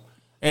platform,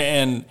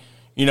 and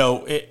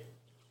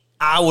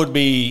I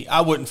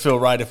wouldn't feel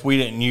right if we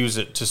didn't use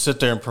it to sit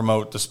there and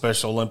promote the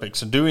Special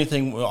Olympics and do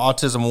anything with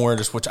autism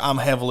awareness, which I'm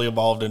heavily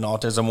involved in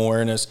autism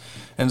awareness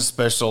and the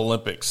Special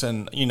Olympics.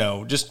 And,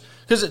 just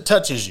because it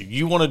touches you,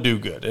 you want to do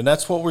good. And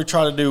that's what we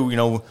try to do,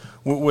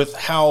 with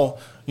how,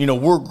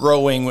 we're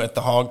growing at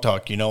the Hog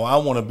Talk. I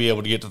want to be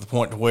able to get to the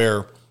point to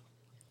where,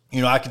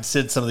 I can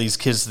send some of these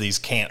kids to these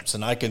camps,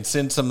 and I can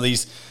send some of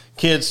these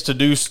kids to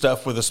do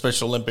stuff with the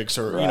Special Olympics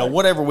or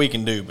whatever we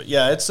can do. But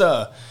yeah, it's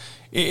a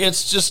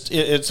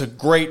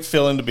great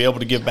feeling to be able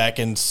to give back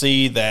and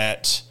see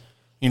that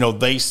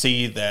they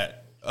see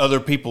that other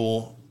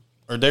people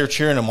are there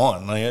cheering them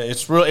on. Like,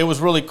 it was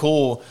really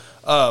cool.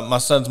 My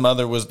son's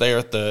mother was there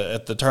at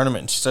the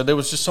tournament, and she said there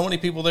was just so many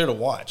people there to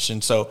watch,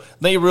 and so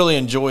they really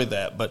enjoyed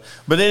that. But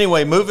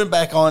anyway, moving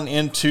back on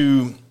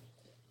into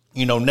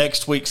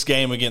next week's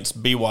game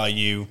against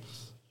BYU,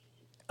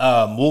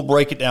 we'll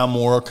break it down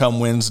more come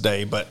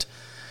Wednesday. But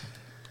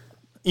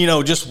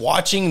just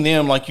watching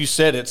them, like you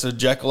said, it's a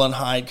Jekyll and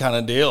Hyde kind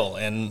of deal,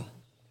 and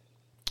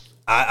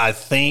I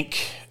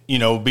think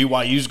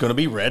BYU is going to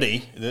be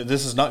ready.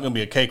 This is not going to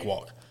be a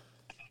cakewalk.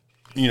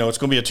 It's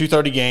going to be a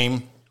 2:30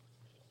 game.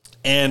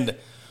 And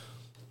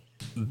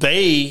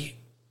they,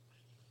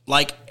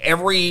 like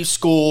every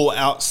school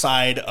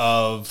outside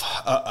of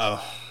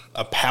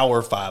a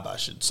Power 5, I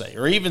should say,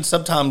 or even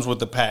sometimes with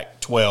the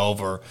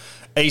Pac-12 or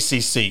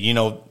ACC,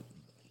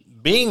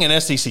 being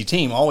an SEC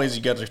team, always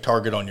you got a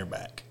target on your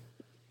back.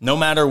 No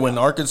matter when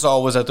Arkansas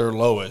was at their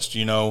lowest,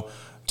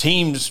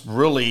 teams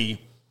really,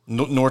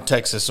 North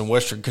Texas and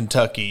Western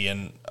Kentucky,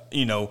 and,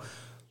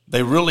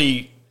 they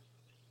really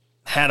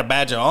had a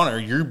badge of honor.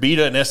 You beat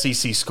an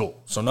SEC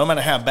school. So no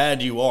matter how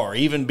bad you are,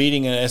 even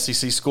beating an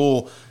SEC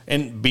school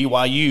and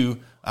BYU,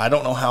 I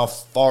don't know how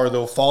far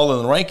they'll fall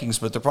in the rankings,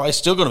 but they're probably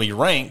still going to be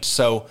ranked.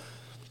 So,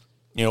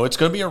 it's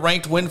going to be a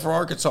ranked win for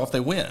Arkansas if they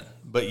win.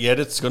 But yet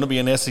it's going to be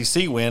an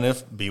SEC win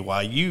if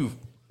BYU,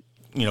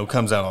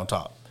 comes out on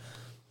top.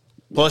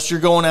 Plus you're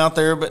going out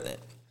there,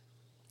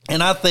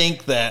 and I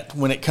think that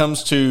when it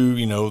comes to,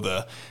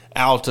 the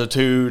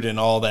altitude and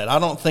all that, I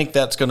don't think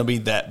that's going to be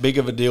that big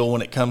of a deal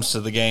when it comes to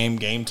the game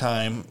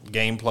time,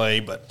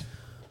 gameplay. But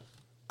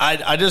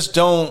I just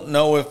don't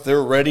know if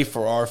they're ready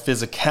for our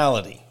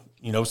physicality.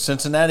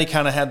 Cincinnati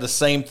kind of had the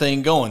same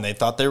thing going. They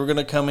thought they were going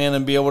to come in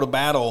and be able to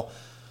battle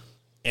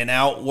and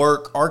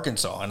outwork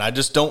Arkansas. And I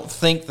just don't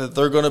think that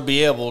they're going to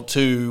be able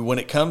to, when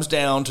it comes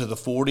down to the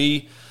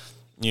 40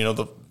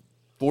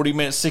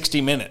 minutes,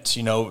 60 minutes,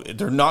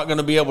 they're not going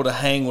to be able to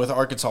hang with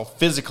Arkansas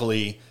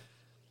physically.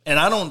 And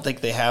I don't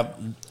think they have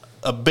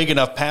a big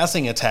enough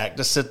passing attack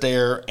to sit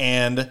there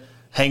and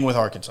hang with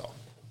Arkansas.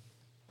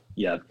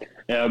 Yeah.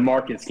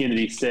 Marcus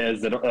Kennedy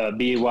says that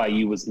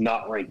BYU was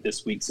not ranked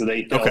this week, so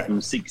they fell from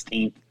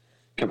 16th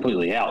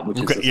completely out, which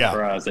is a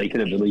surprise. They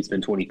could have at least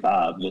been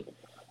 25.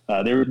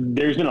 But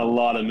there's been a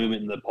lot of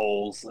movement in the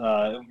polls,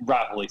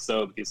 rightfully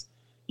so, because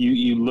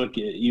you look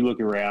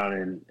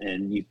around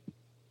and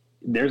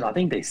I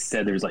think they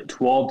said there's like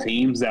 12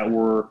 teams that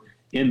were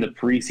in the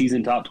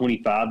preseason top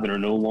 25 that are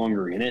no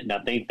longer in it. And I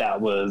think that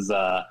was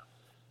one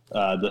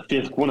of the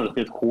fifth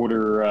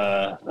quarter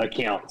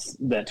accounts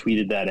that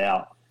tweeted that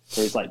out.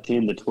 There's like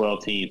 10 to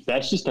 12 teams.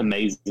 That's just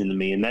amazing to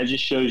me. And that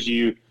just shows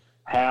you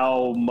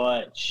how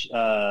much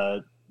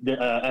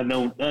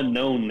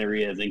unknown there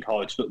is in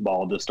college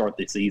football to start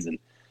the season.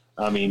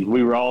 I mean,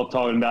 we were all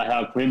talking about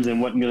how Clemson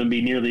wasn't going to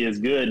be nearly as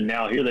good. And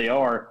now here they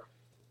are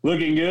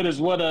looking good as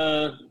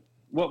or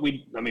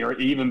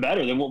even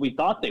better than what we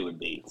thought they would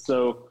be.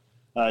 So,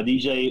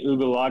 DJ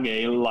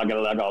Ugalage,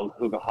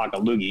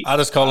 I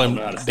just call him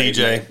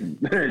DJ.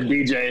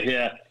 DJ,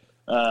 yeah.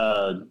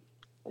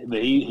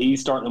 But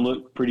he's starting to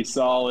look pretty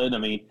solid. I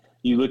mean,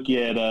 you look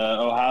at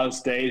Ohio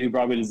State, who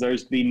probably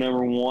deserves to be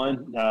number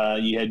one.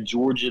 You had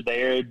Georgia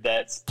there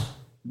that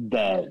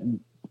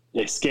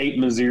escaped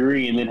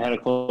Missouri and then had a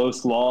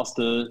close loss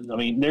to. I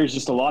mean, there's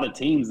just a lot of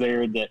teams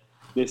there that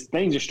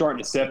things are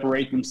starting to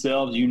separate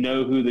themselves. You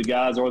know who the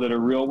guys are that are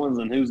real ones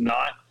and who's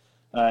not.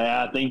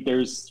 I think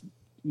there's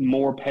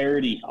more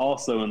parity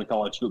also in the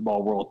college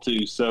football world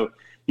too. So,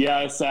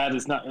 yeah, it's sad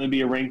it's not going to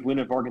be a ranked win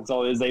if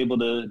Arkansas is able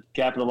to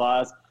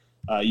capitalize.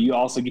 You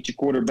also get your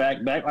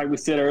quarterback back, like we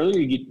said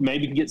earlier.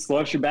 Maybe get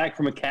Slusher back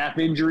from a calf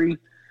injury.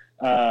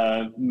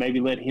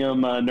 Maybe let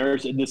him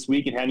nurse it this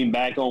week and have him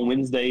back on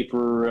Wednesday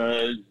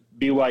for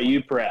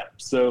BYU prep.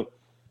 So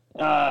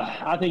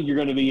I think you're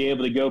going to be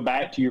able to go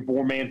back to your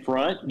four-man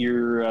front.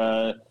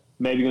 You're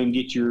maybe going to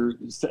get your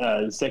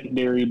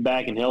secondary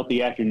back and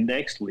healthy after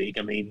next week.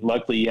 I mean,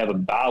 luckily you have a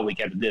bye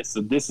week after this.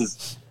 So this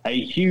is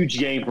a huge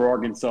game for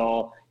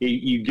Arkansas.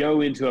 You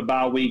go into a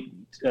bye week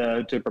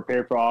to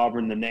prepare for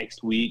Auburn the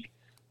next week.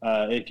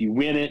 If you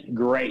win it,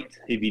 great.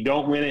 If you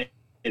don't win it,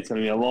 it's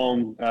going to be a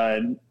long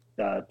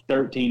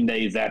 13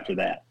 days after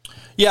that.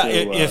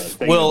 Yeah,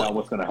 so, about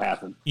what's going to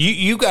happen.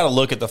 You got to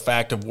look at the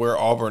fact of where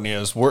Auburn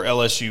is, where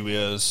LSU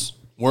is,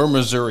 where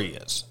Missouri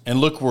is, and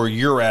look where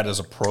you're at as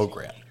a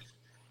program.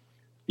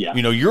 Yeah.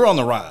 You're on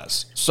the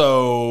rise.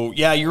 So,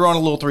 yeah, you're on a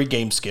little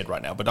 3-game skid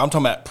right now, but I'm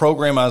talking about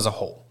program as a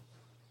whole.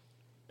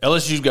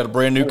 LSU's got a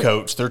brand new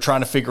coach. They're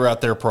trying to figure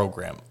out their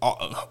program.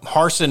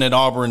 Harsin at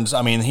Auburn's,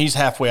 he's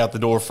halfway out the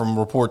door from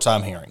reports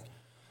I'm hearing.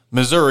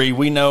 Missouri,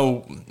 we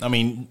know,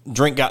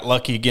 Drink got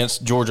lucky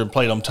against Georgia and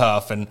played them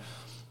tough and,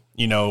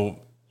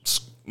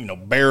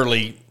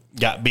 barely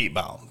got beat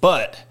by them.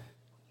 But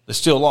they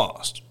still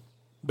lost.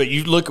 But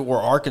you look at where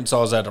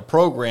Arkansas is at a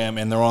program,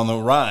 and they're on the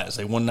rise.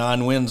 They won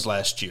 9 wins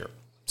last year.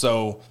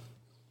 So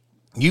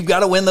You've got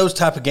to win those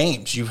type of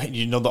games.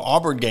 You know, the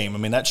Auburn game, I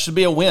mean, that should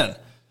be a win.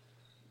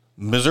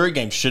 Missouri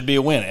game should be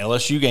a win.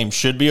 LSU game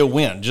should be a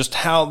win. Just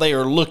how they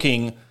are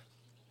looking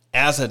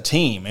as a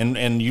team.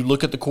 And you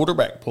look at the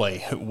quarterback play.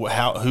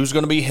 Who's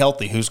going to be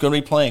healthy? Who's going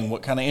to be playing?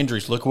 What kind of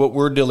injuries? Look what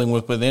we're dealing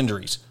with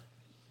injuries.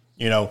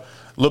 You know,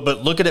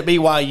 but look at it,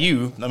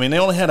 BYU. I mean, they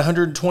only had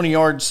 120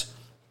 yards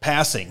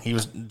passing.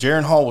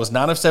 Jaron Hall was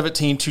 9 of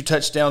 17, 2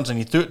 touchdowns, and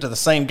he threw it to the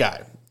same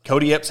guy.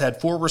 Cody Epps had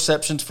 4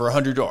 receptions for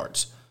 100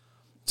 yards.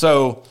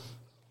 So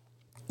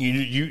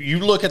you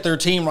look at their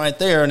team right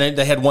there, and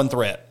they had one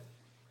threat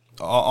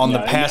on the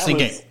passing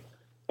game.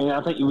 And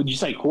I think, would you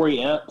say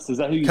Corey Epps? Is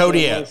that who you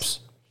Cody said Epps.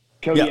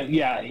 Cody Epps.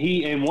 Yeah,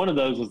 and one of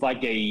those was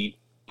like a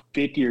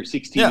 50 or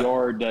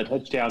 60-yard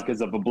touchdown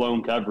because of a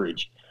blown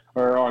coverage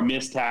or a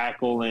missed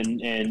tackle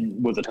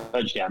and was a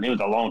touchdown. It was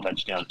a long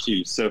touchdown,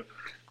 too. So,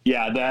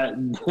 yeah, that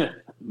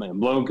man,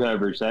 blown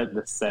coverage,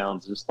 that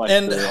sounds just like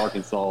the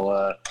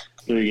Arkansas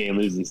 3-game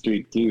losing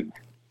streak, too.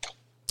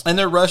 And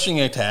their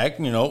rushing attack,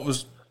 you know, it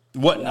was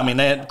I mean,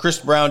 they had Chris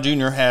Brown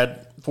Jr.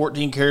 had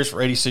 14 carries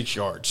for 86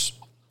 yards,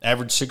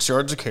 average 6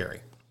 yards a carry.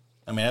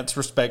 I mean, that's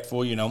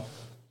respectful, you know.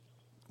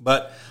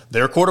 But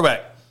their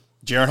quarterback,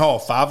 Jaron Hall,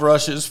 5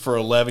 rushes for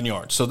 11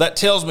 yards. So that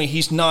tells me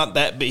he's not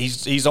that big.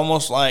 He's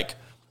almost like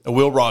a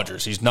Will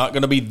Rogers. He's not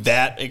going to be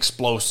that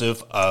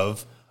explosive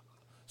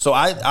So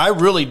I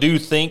really do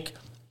think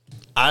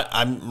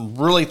I'm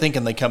really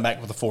thinking they come back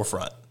with a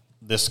forefront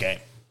this game.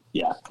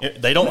 Yeah.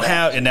 They don't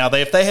have – and now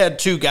if they had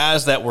 2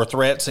 guys that were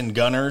threats and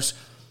gunners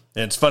 –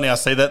 and it's funny I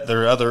say that.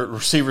 There are other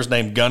receivers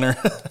named Gunner.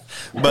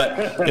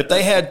 But if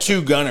they had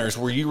 2 gunners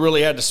where you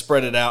really had to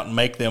spread it out and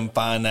make them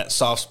find that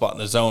soft spot in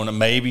the zone, and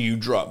maybe you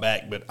drop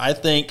back. But I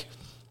think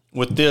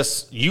with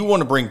this, you want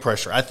to bring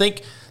pressure. I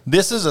think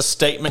this is a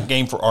statement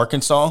game for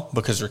Arkansas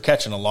because they're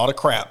catching a lot of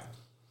crap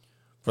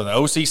for the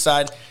OC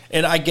side.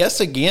 And I guess,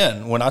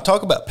 again, when I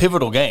talk about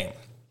pivotal game,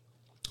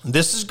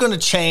 this is going to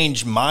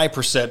change my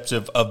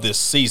perspective of this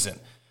season.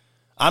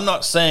 I'm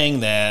not saying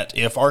that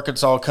if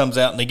Arkansas comes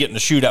out and they get in a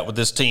shootout with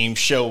this team,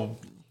 show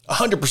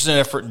 100%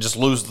 effort and just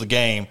lose the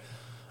game.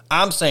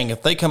 I'm saying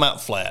if they come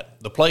out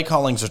flat, the play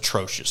calling's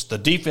atrocious, the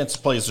defense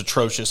play is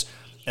atrocious,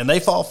 and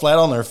they fall flat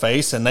on their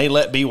face and they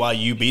let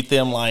BYU beat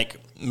them like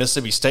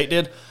Mississippi State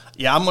did,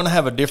 we're going to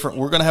have a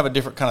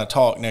different kind of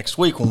talk next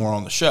week when we're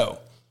on the show.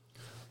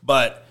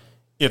 But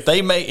if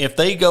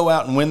they go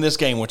out and win this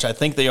game, which I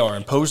think they are,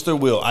 impose their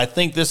will, I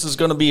think this is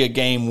going to be a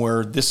game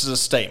where this is a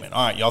statement.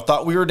 All right, y'all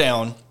thought we were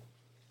down.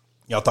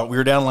 Y'all thought we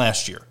were down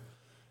last year.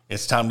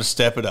 It's time to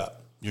step it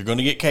up. You're going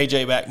to get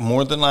KJ back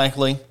more than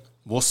likely.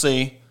 We'll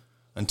see.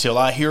 Until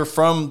I hear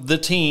from the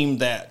team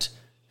that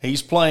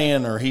he's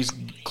playing or he's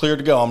clear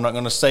to go, I'm not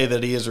going to say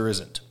that he is or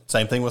isn't.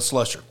 Same thing with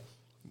Slusher.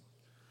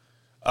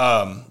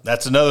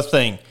 That's another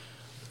thing.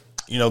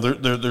 You know,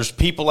 there's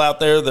people out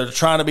there that are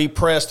trying to be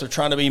press. They're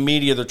trying to be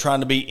media. They're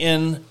trying to be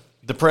in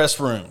the press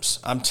rooms.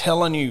 I'm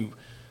telling you,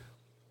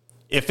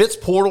 if it's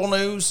portal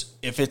news,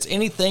 if it's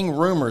anything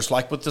rumors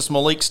like with this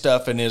Malik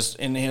stuff in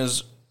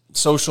his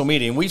social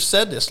media, and we've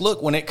said this,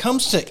 look, when it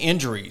comes to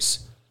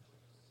injuries,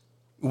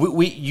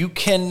 you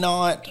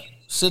cannot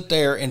sit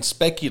there and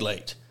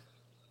speculate.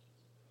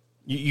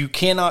 You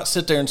cannot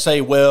sit there and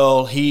say,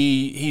 well,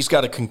 he's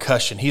got a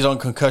concussion. He's on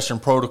concussion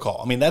protocol.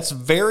 I mean, that's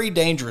very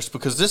dangerous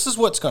because this is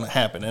what's going to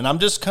happen. And I'm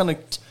just going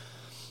to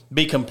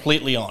be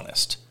completely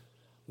honest.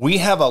 We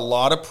have a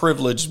lot of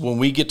privilege when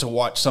we get to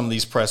watch some of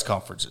these press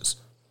conferences.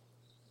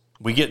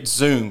 We get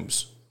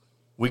Zooms.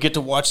 We get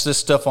to watch this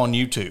stuff on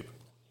YouTube.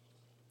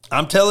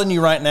 I'm telling you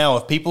right now,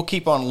 if people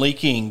keep on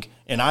leaking,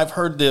 and I've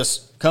heard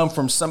this come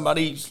from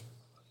somebody's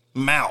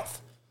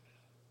mouth,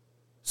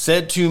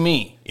 said to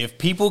me, if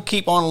people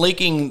keep on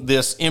leaking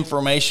this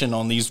information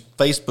on these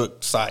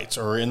Facebook sites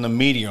or in the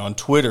media, on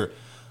Twitter,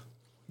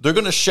 they're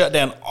going to shut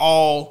down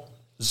all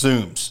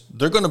Zooms.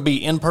 They're going to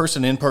be in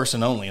person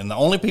only. And the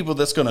only people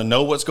that's going to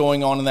know what's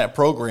going on in that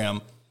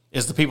program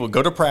is the people who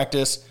go to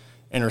practice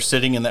and are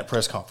sitting in that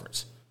press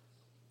conference.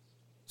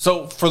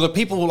 So for the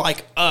people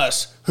like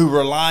us who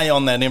rely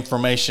on that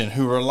information,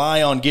 who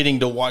rely on getting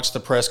to watch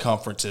the press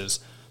conferences,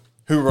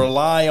 who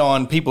rely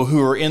on people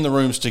who are in the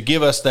rooms to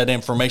give us that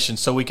information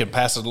so we can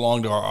pass it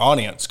along to our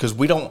audience, because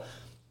we don't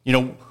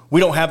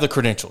have the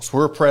credentials.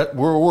 We're a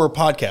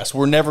podcast.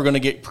 We're never going to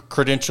get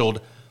credentialed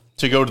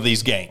to go to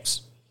these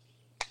games.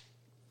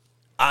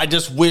 I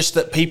just wish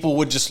that people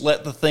would just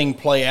let the thing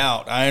play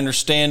out. I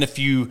understand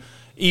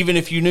even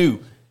if you knew.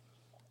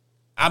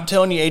 I'm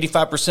telling you,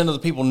 85% of the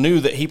people knew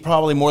that he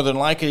probably more than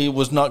likely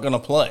was not going to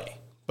play.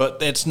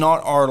 But it's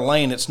not our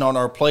lane. It's not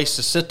our place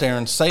to sit there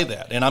and say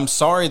that. And I'm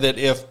sorry that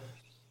if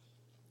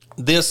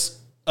this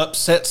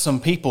upsets some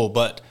people,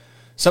 but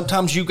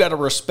sometimes you got to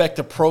respect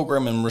the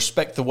program and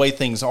respect the way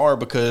things are,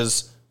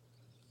 because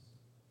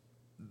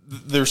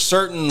there's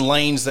certain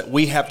lanes that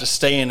we have to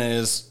stay in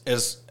as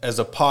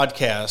a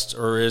podcast,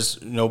 or as,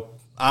 you know,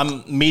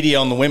 I'm media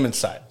on the women's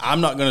side. I'm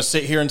not going to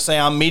sit here and say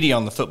I'm media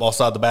on the football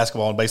side, the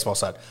basketball and baseball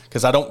side,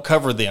 because I don't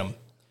cover them.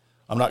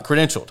 I'm not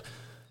credentialed.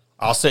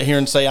 I'll sit here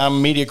and say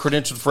I'm media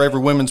credentialed for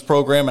every women's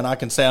program, and I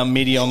can say I'm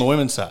media on the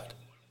women's side.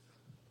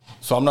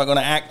 So I'm not going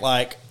to act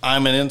like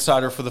I'm an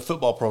insider for the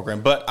football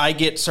program, but I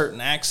get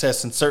certain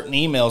access and certain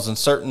emails and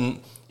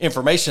certain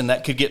information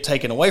that could get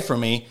taken away from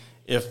me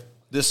if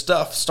this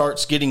stuff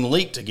starts getting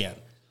leaked again.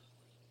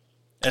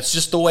 That's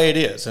just the way it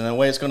is and the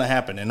way it's going to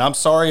happen. And I'm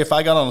sorry if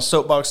I got on a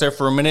soapbox there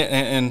for a minute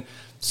and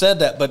said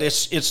that, but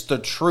it's the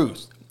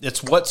truth.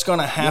 It's what's going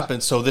to happen.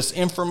 Yeah. So this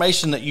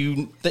information that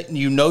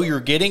you know you're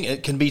getting,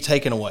 it can be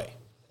taken away.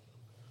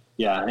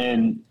 Yeah,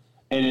 and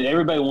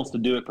everybody wants to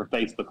do it for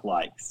Facebook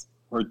likes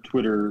or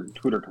Twitter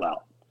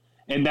clout,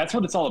 and that's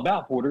what it's all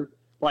about, Porter.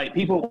 Like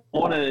people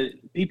want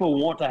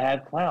to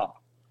have clout,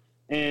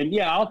 and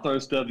yeah, I'll throw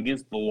stuff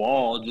against the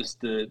wall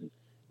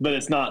but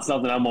it's not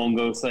something I'm gonna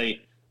go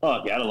say,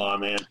 oh, Catalan,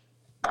 man,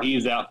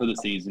 he's out for the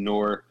season,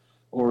 or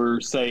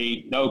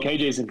say, no,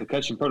 KJ's in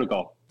concussion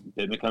protocol.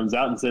 Pittman comes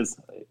out and says,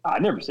 I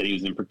never said he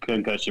was in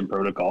concussion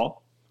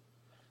protocol.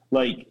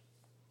 Like,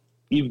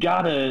 you've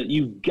got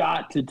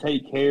to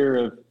take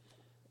care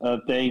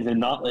of things and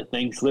not let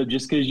things slip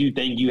just because you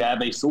think you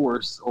have a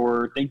source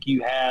or think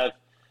you have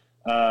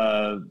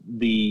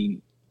the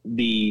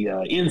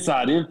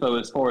inside info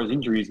as far as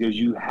injuries goes.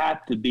 You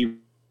have to be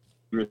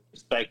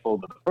respectful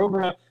of the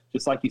program,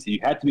 just like you said. You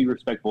have to be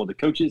respectful of the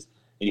coaches,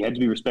 and you have to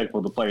be respectful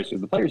of the players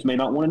because the players may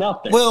not want it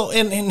out there. Well,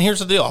 and here's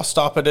the deal. I'll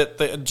stop it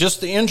at just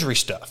the injury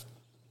stuff.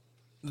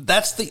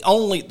 That's the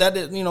only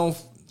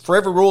for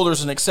every rule,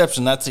 there's an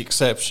exception. That's the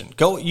exception.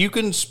 You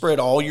can spread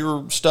all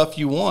your stuff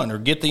you want or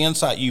get the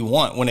insight you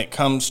want when it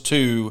comes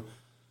to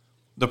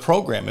the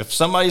program. If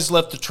somebody's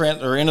left the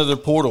trend or into the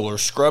portal or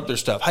scrubbed their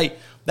stuff, hey,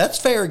 that's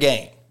fair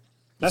game.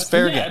 That's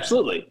fair game.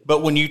 Absolutely.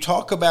 But when you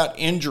talk about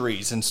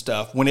injuries and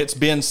stuff, when it's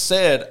been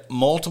said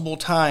multiple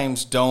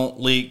times, don't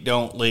leak,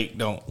 don't leak,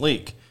 don't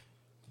leak.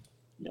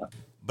 Yeah.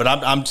 But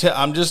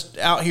I'm just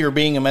out here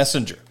being a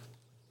messenger.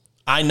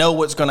 I know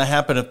what's going to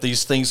happen if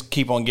these things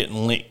keep on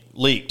getting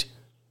leaked.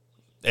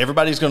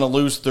 Everybody's going to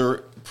lose their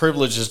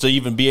privileges to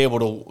even be able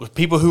to.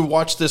 People who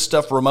watch this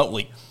stuff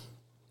remotely,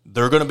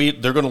 they're going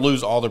to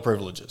lose all their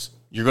privileges.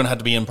 You're going to have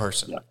to be in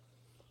person. Yeah.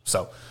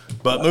 So,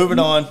 but moving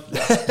on,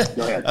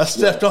 I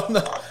stepped on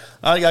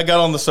I got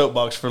on the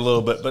soapbox for a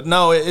little bit, but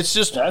no, it's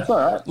just that's all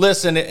right.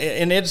 Listen,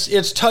 and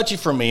it's touchy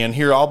for me, and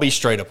here I'll be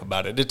straight up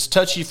about it. It's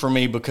touchy for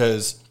me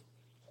because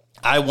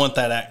I want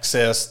that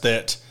access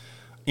that.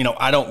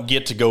 I don't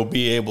get to go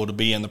be able to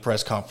be in the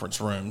press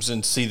conference rooms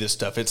and see this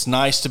stuff. It's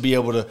nice to be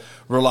able to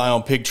rely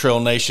on Pig Trail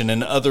Nation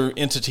and other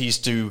entities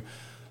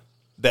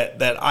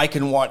that I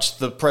can watch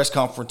the press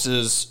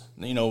conferences.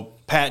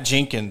 Pat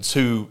Jenkins,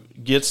 who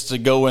gets to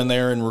go in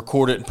there and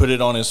record it and put it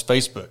on his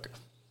Facebook.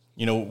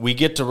 We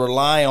get to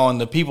rely on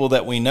the people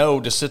that we know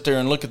to sit there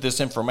and look at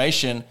this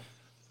information,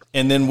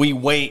 and then we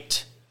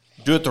wait,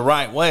 do it the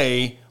right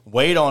way,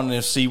 wait on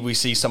we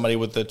see somebody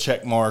with the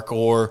check mark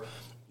or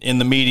in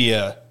the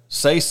media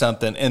say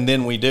something, and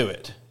then we do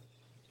it.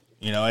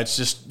 It's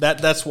just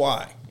that's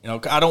why.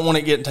 I don't want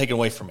it getting taken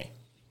away from me.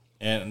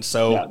 And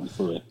so I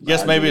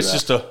guess maybe it's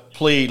just a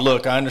plea.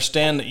 Look, I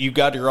understand that you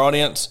got your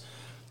audience.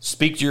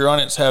 Speak to your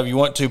audience however you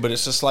want to, but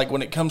it's just like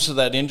when it comes to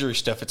that injury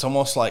stuff, it's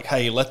almost like,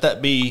 hey, let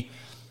that be,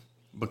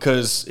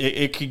 because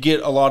it could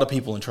get a lot of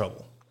people in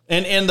trouble.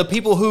 And the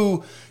people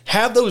who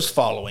have those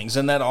followings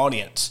and that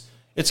audience,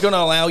 it's going to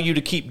allow you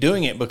to keep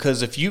doing it,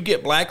 because if you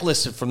get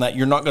blacklisted from that,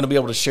 you're not going to be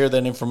able to share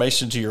that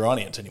information to your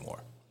audience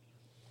anymore.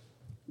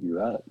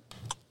 You're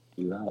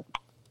right.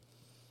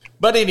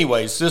 But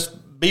anyways, this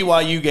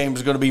BYU game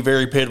is going to be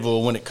very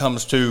pivotal when it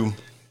comes to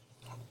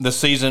the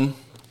season.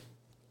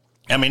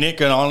 I mean, it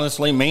can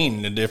honestly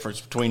mean the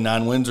difference between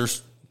 9 wins or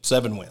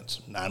 7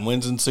 wins, 9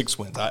 wins and 6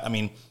 wins. I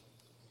mean,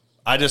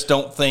 I just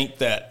don't think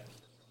that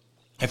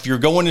if you're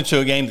going into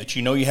a game that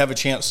you have a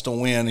chance to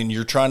win and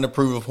you're trying to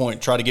prove a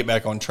point, try to get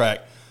back on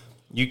track,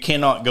 you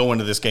cannot go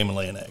into this game and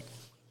lay an egg.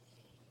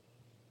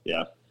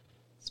 Yeah.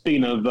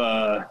 Speaking of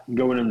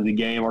going into the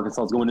game,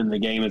 Arkansas is going into the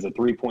game as a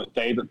 3-point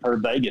favorite per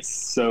Vegas.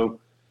 So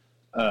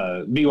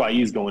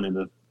BYU is going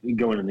into the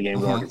game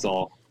with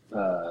Arkansas.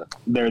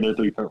 They're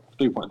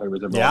 3-point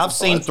favorites. Yeah, I've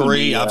seen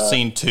 3. I've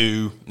seen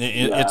 2.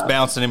 It's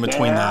bouncing in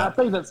between that. I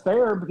think that's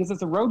fair because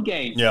it's a road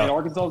game. Yeah. And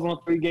Arkansas is on a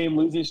 3-game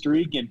losing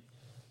streak,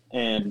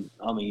 and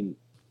I mean,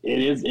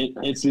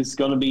 it's just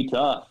going to be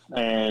tough.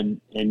 And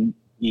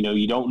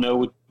you don't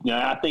know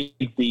I think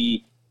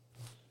the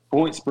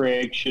point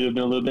spread should have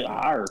been a little bit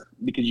higher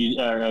because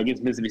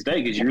against Mississippi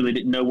State, because you really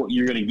didn't know what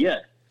you're going to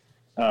get.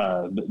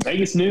 But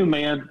Vegas knew,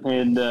 man,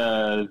 and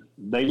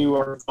they knew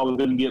Arkansas was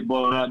going to get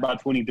blown out by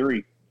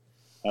 23.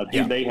 I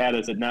think they had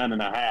us at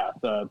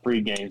 9.5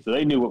 pregame, so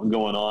they knew what was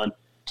going on.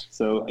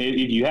 So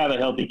if you have a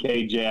healthy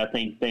KJ, I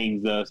think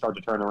things start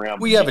to turn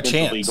around. We have a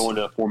chance. Going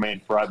to a 4-man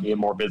front, being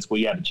more visible,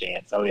 you have a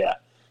chance. Oh, yeah.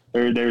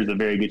 There's a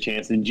very good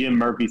chance. And Jim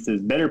Murphy says,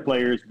 better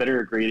players, better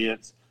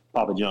ingredients,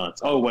 Papa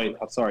John's. Oh, wait.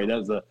 I'm sorry. That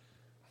was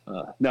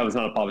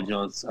not a Papa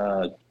John's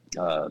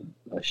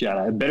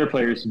shout-out. Better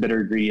players,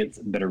 better ingredients,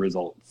 better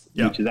results,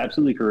 which is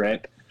absolutely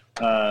correct.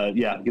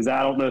 Because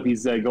I don't know if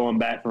he's going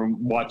back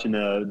from watching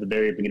the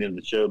very beginning of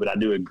the show, but I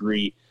do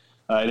agree.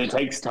 And it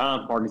takes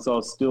time. Arkansas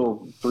is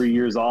still 3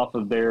 years off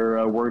of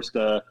their worst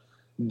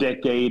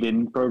decade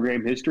in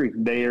program history.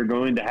 They are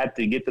going to have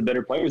to get the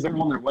better players. They're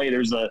on their way.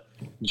 There's a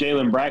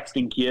Jalen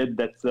Braxton kid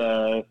that's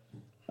a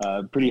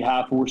pretty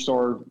high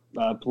 4-star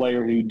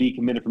player who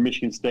decommitted from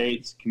Michigan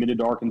State, committed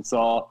to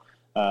Arkansas.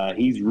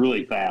 He's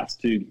really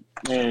fast too.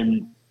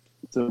 And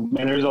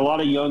there's a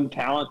lot of young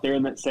talent there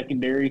in that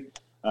secondary.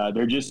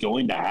 They're just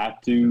going to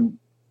have to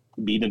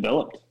be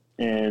developed,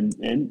 and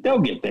they'll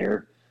get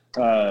there.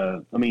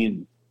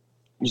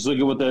 Just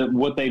look at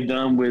what they've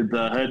done with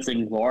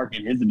Hudson Clark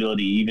and his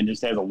ability, even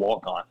just as a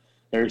walk-on.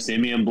 There's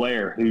Simeon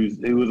Blair, who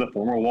was a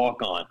former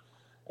walk-on,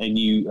 and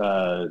you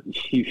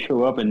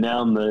go up and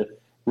down the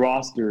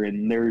roster,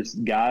 and there's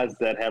guys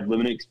that have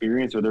limited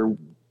experience or they're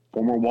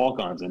former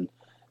walk-ons, and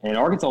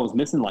Arkansas was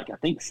missing I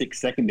think 6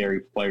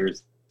 secondary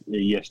players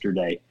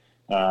yesterday.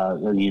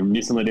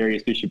 Missing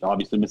Ladarius Bishop,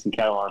 obviously missing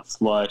Catalan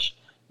Slush.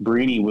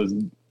 Brini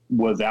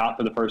was out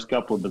for the first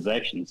couple of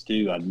possessions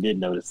too. I did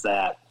notice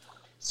that.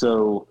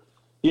 So.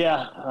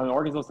 Yeah,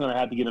 Arkansas is going to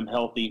have to get them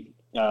healthy.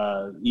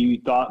 You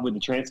thought with the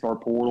transfer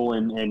portal,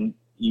 and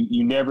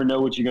you never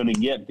know what you're going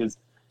to get because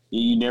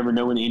you never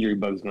know when the injury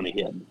bug is going to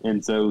hit.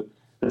 And so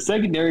the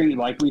secondary,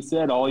 like we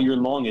said, all year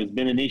long has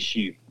been an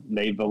issue.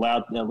 They've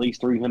allowed at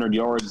least 300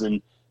 yards in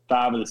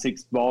 5 of the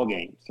 6 ball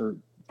games, or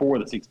 4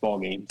 of the 6 ball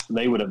games.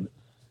 They would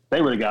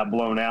have got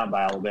blown out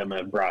by Alabama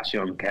if Bryce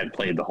Young had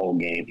played the whole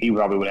game. He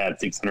probably would have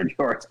had 600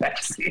 yards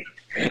passing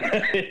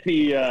if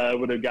he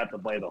would have got to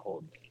play the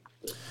whole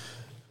game.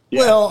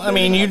 Yeah, well,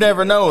 you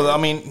never know.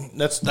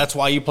 That's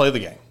why you play the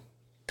game.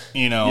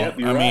 Yep,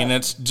 right.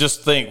 It's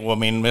just think. Well,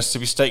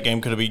 Mississippi State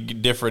game could be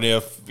different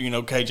if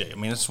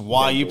KJ. It's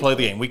why you play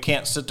the game. We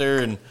can't sit there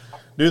and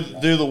do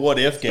the what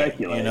if game.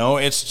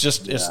 It's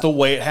just it's the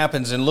way it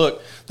happens. And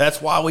look,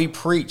 that's why we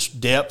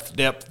preach depth,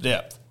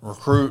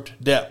 recruit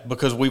depth,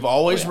 because we've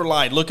always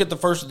relied. Look at the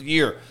first of the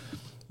year,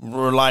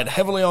 relied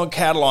heavily on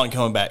Catalan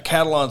coming back.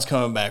 Catalan's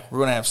coming back. We're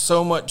going to have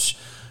so much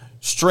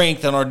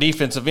strength on our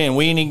defensive end.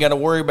 We ain't even got to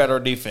worry about our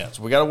defense.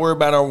 We got to worry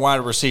about our wide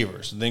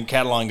receivers. And then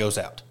Catalan goes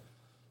out.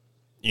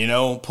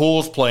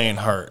 Poole's playing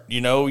hurt.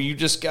 You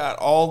just got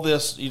all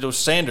this,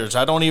 Sanders.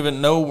 I don't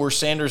even know where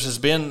Sanders has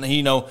been.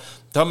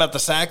 Talking about the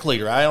sack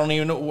leader. I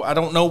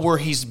don't know where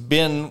he's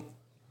been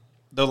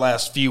the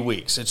last few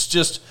weeks. It's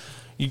just,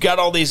 you got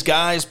all these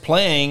guys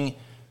playing,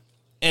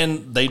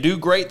 and they do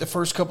great the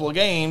first couple of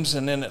games,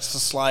 and then it's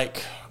just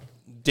like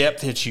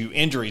depth hits you,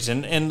 injuries.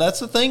 And that's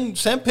the thing,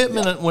 Sam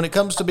Pittman, when it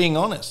comes to being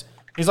honest,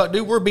 he's like,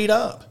 dude, we're beat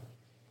up.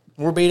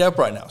 We're beat up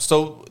right now.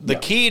 So the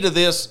key to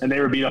this. And they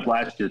were beat up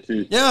last year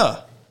too.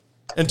 Yeah.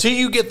 Until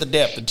you get the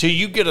depth, until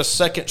you get a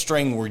second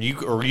string where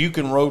you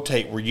can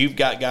rotate, where you've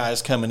got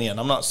guys coming in.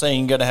 I'm not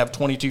saying you got to have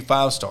 22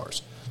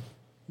 5-stars.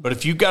 But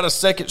if you've got a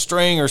second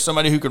string or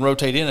somebody who can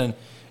rotate in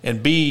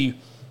and be,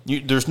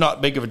 there's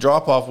not big of a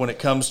drop-off when it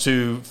comes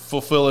to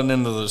fulfilling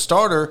into the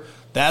starter,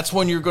 that's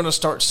when you're going to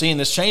start seeing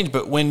this change.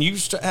 But when you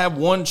have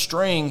one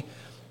string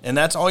and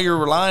that's all you're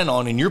relying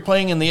on, and you're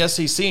playing in the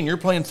SEC and you're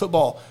playing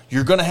football,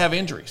 you're going to have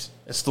injuries.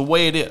 It's the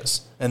way it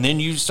is. And then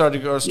you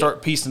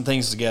start piecing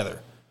things together.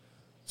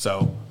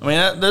 So,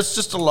 that's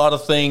just a lot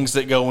of things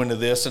that go into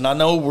this. And I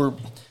know we're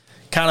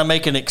kind of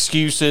making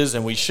excuses,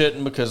 and we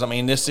shouldn't, because,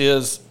 this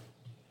is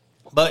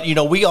 – but,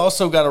 we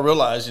also got to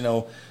realize,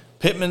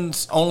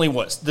 Pittman's only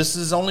this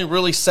is only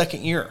really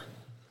second year.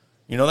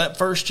 That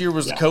first year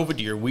was the COVID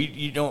year.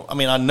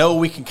 I know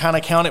we can kind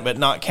of count it but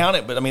not count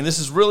it, but, this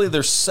is really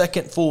their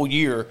second full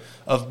year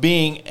of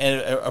being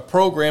a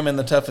program in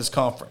the toughest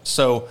conference.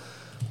 So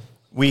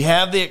we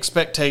have the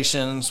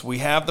expectations. We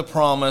have the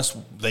promise.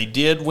 They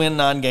did win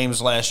 9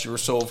 games last year,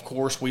 so, of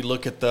course, we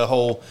look at the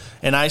whole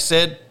 – and I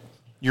said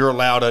you're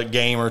allowed a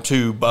game or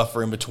 2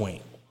 buffer in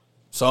between.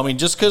 So,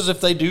 just because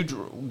if they do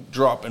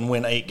drop and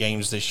win 8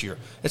 games this year,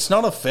 it's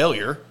not a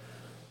failure.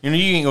 You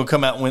ain't going to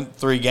come out and win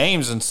 3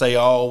 games and say,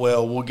 oh,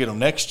 well, we'll get them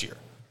next year.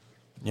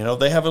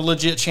 They have a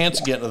legit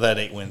chance of getting to that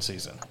 8-win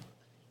season.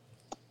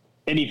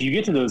 And if you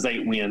get to those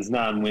 8 wins,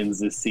 9 wins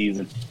this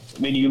season,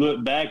 you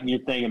look back and you're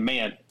thinking,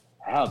 man,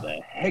 how the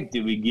heck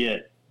did we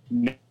get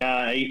 9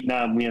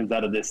 wins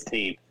out of this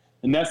team?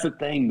 And that's the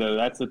thing, though.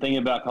 That's the thing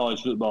about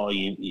college football.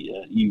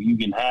 You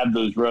can have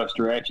those rough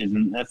stretches,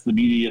 and that's the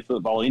beauty of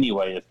football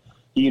anyway. Is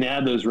you can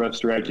have those rough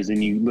stretches,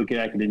 and you look at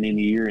it at the end of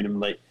the year, and I'm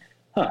like,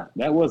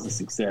 that was a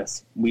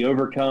success. We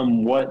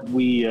overcome what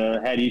we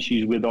had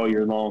issues with all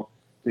year long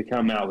to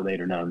come out with 8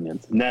 or 9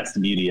 wins. And that's the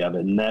beauty of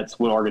it. And that's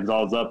what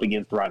Arkansas is up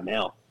against right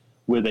now,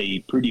 with a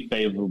pretty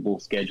favorable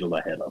schedule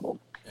ahead of them.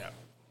 Yeah.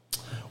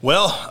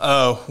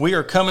 Well, we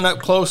are coming up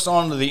close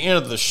on to the end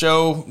of the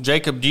show.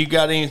 Jacob, do you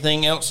got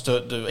anything else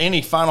to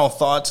any final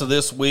thoughts of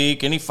this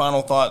week? Any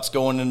final thoughts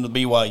going into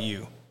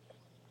BYU?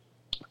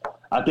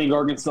 I think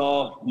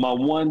Arkansas, my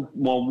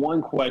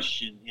one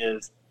question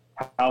is,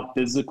 how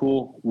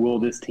physical will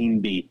this team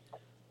be,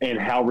 and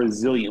how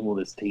resilient will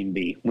this team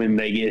be when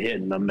they get hit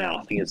in the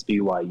mouth against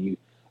BYU?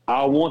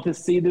 I want to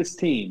see this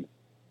team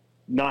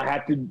not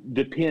have to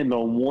depend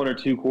on 1 or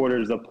 2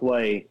 quarters of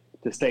play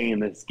to stay in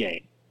this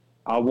game.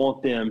 I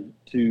want them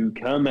to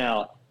come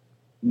out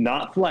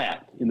not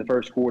flat in the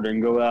first quarter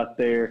and go out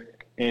there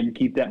and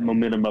keep that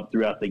momentum up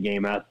throughout the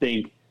game. I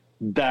think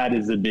that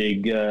is the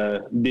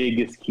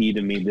biggest key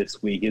to me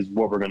this week is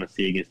what we're going to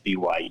see against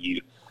BYU.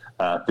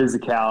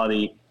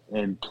 Physicality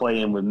and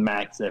playing with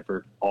max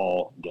effort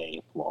all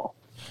game long.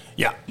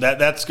 Yeah,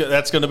 that's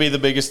going to be the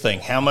biggest thing.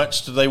 How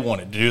much do they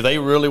want it? Do they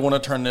really want to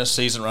turn this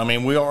season around? I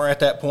mean, we are at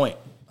that point.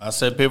 I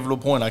said pivotal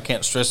point. I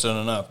can't stress it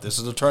enough. This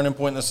is a turning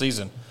point in the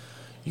season.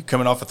 You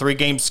coming off a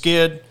 3-game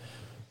skid,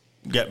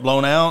 get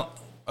blown out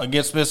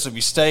against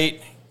Mississippi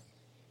State.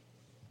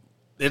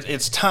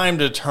 It's time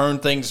to turn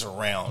things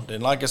around.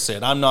 And like I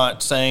said, I'm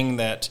not saying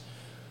that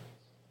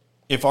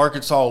if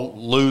Arkansas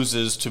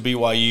loses to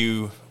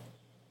BYU,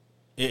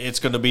 it's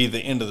going to be the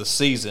end of the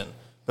season.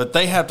 But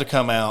they have to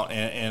come out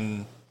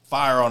and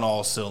fire on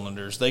all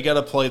cylinders. They got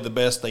to play the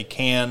best they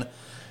can,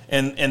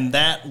 and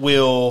that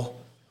will,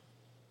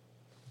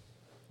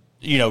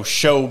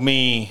 show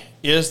me,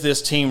 is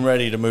this team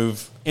ready to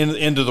move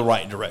into the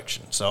right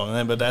direction?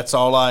 So, but that's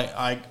all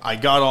I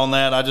got on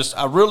that.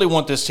 I really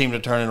want this team to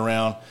turn it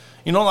around.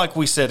 Like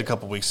we said a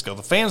couple weeks ago,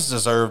 the fans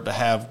deserve to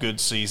have good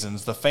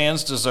seasons. The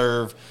fans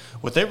deserve,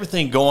 with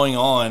everything going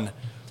on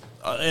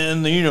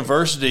in the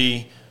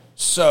university,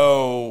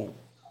 so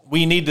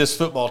we need this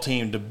football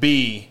team to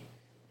be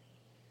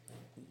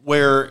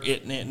where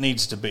it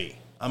needs to be.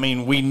 I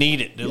mean, we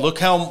need it. Yeah. Look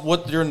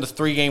what during the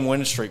 3-game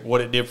winning streak,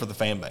 what it did for the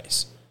fan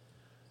base.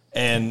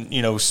 And,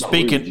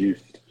 speaking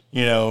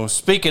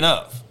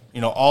of,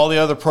 all the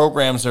other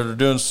programs that are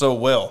doing so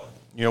well,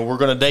 we're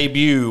going to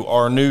debut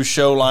our new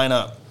show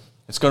lineup.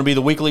 It's going to be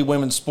the weekly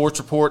women's sports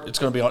report. It's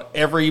going to be on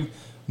every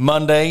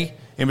Monday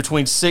in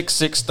between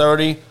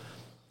 6:30.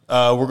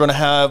 We're going to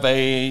have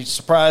a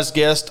surprise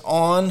guest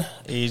on.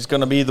 He's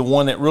going to be the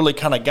one that really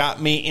kind of got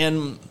me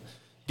in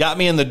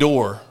the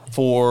door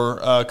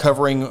for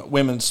covering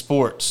women's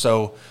sports.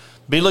 So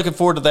be looking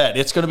forward to that.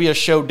 It's going to be a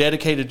show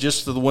dedicated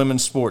just to the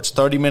women's sports.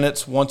 30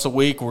 minutes once a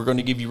week. We're going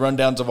to give you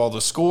rundowns of all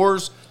the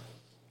scores,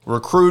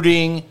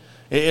 recruiting.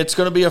 It's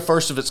going to be a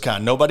first of its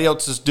kind. Nobody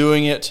else is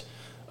doing it.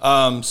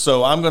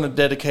 So I'm going to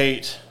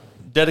dedicate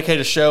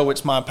a show.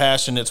 It's my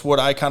passion. It's what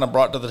I kind of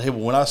brought to the table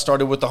when I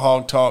started with the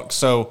Hog Talk.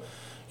 So,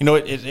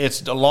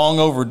 it's long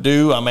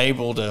overdue. I'm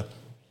able to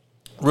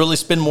really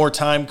spend more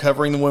time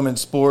covering the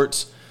women's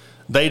sports.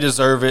 They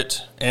deserve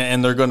it,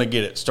 and they're going to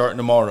get it starting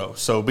tomorrow.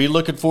 So be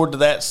looking forward to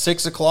that.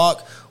 6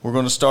 o'clock, we're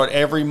going to start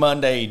every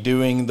Monday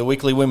doing the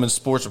weekly women's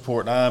sports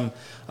report. I'm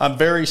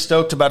very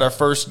stoked about our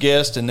first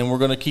guest, and then we're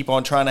going to keep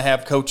on trying to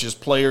have coaches,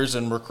 players,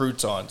 and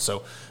recruits on.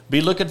 So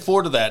be looking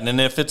forward to that. And then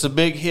if it's a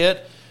big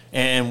hit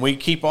and we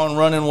keep on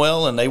running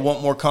well and they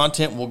want more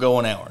content, we'll go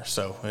an hour.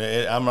 So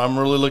I'm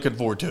really looking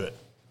forward to it.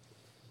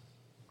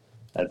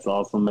 That's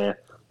awesome, man.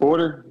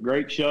 Porter,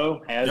 great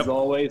show. As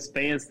always,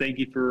 fans, thank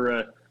you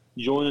for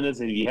joining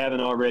us. And if you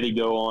haven't already,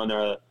 go on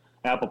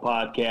Apple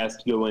Podcast,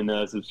 go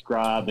and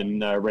subscribe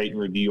and rate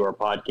and review our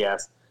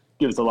podcast.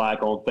 Give us a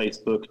like on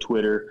Facebook,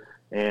 Twitter,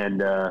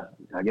 and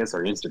I guess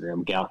our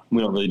Instagram account.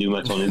 We don't really do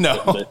much on Instagram.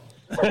 No. But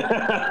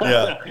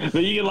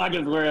but you can like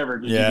us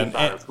wherever. Yeah, you can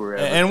find us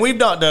wherever. And we've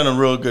not done a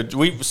real good.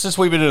 Since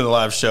we've been doing the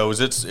live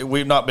shows,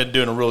 we've not been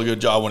doing a really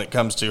good job when it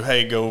comes to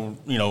go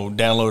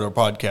download our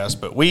podcast.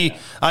 But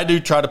I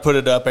do try to put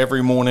it up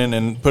every morning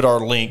and put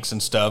our links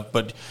and stuff.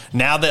 But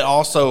now that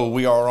also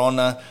we are on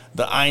the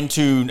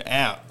iTunes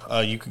app,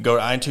 you can go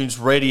to iTunes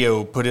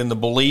Radio, put in the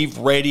Believe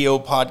Radio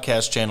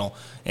podcast channel,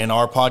 and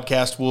our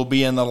podcast will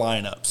be in the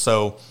lineup.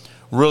 So.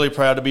 Really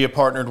proud to be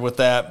partnered with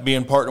that,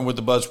 being partnered with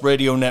the Buzz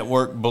Radio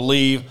Network,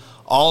 Believe,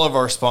 all of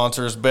our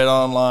sponsors, Bet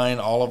Online,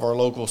 all of our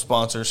local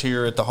sponsors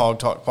here at the Hog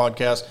Talk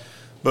Podcast.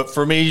 But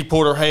for me,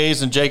 Porter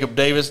Hayes and Jacob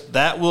Davis,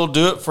 that will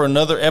do it for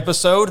another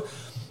episode.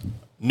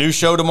 New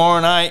show tomorrow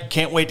night.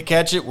 Can't wait to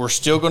catch it. We're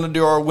still going to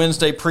do our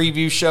Wednesday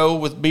preview show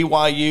with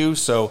BYU.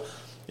 So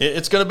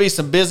it's going to be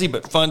some busy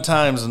but fun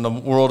times in the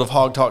world of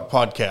Hog Talk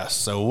Podcast.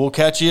 So we'll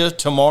catch you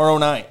tomorrow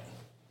night.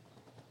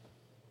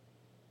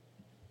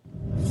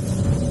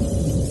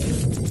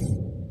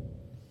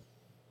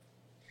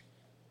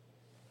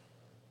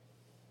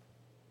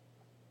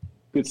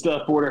 Good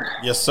stuff, Porter.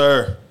 Yes,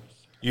 sir.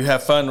 You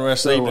have fun the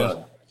rest of the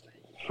evening.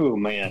 Oh,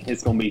 man,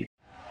 it's going to be.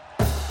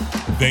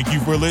 Thank you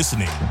for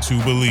listening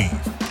to Believe.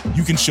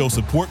 You can show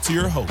support to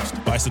your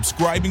host by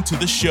subscribing to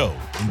the show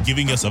and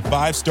giving us a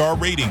 5-star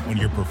rating on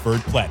your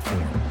preferred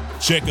platform.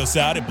 Check us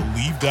out at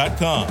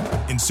Believe.com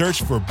and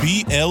search for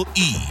BLEAV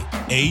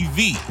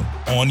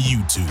on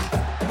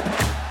YouTube.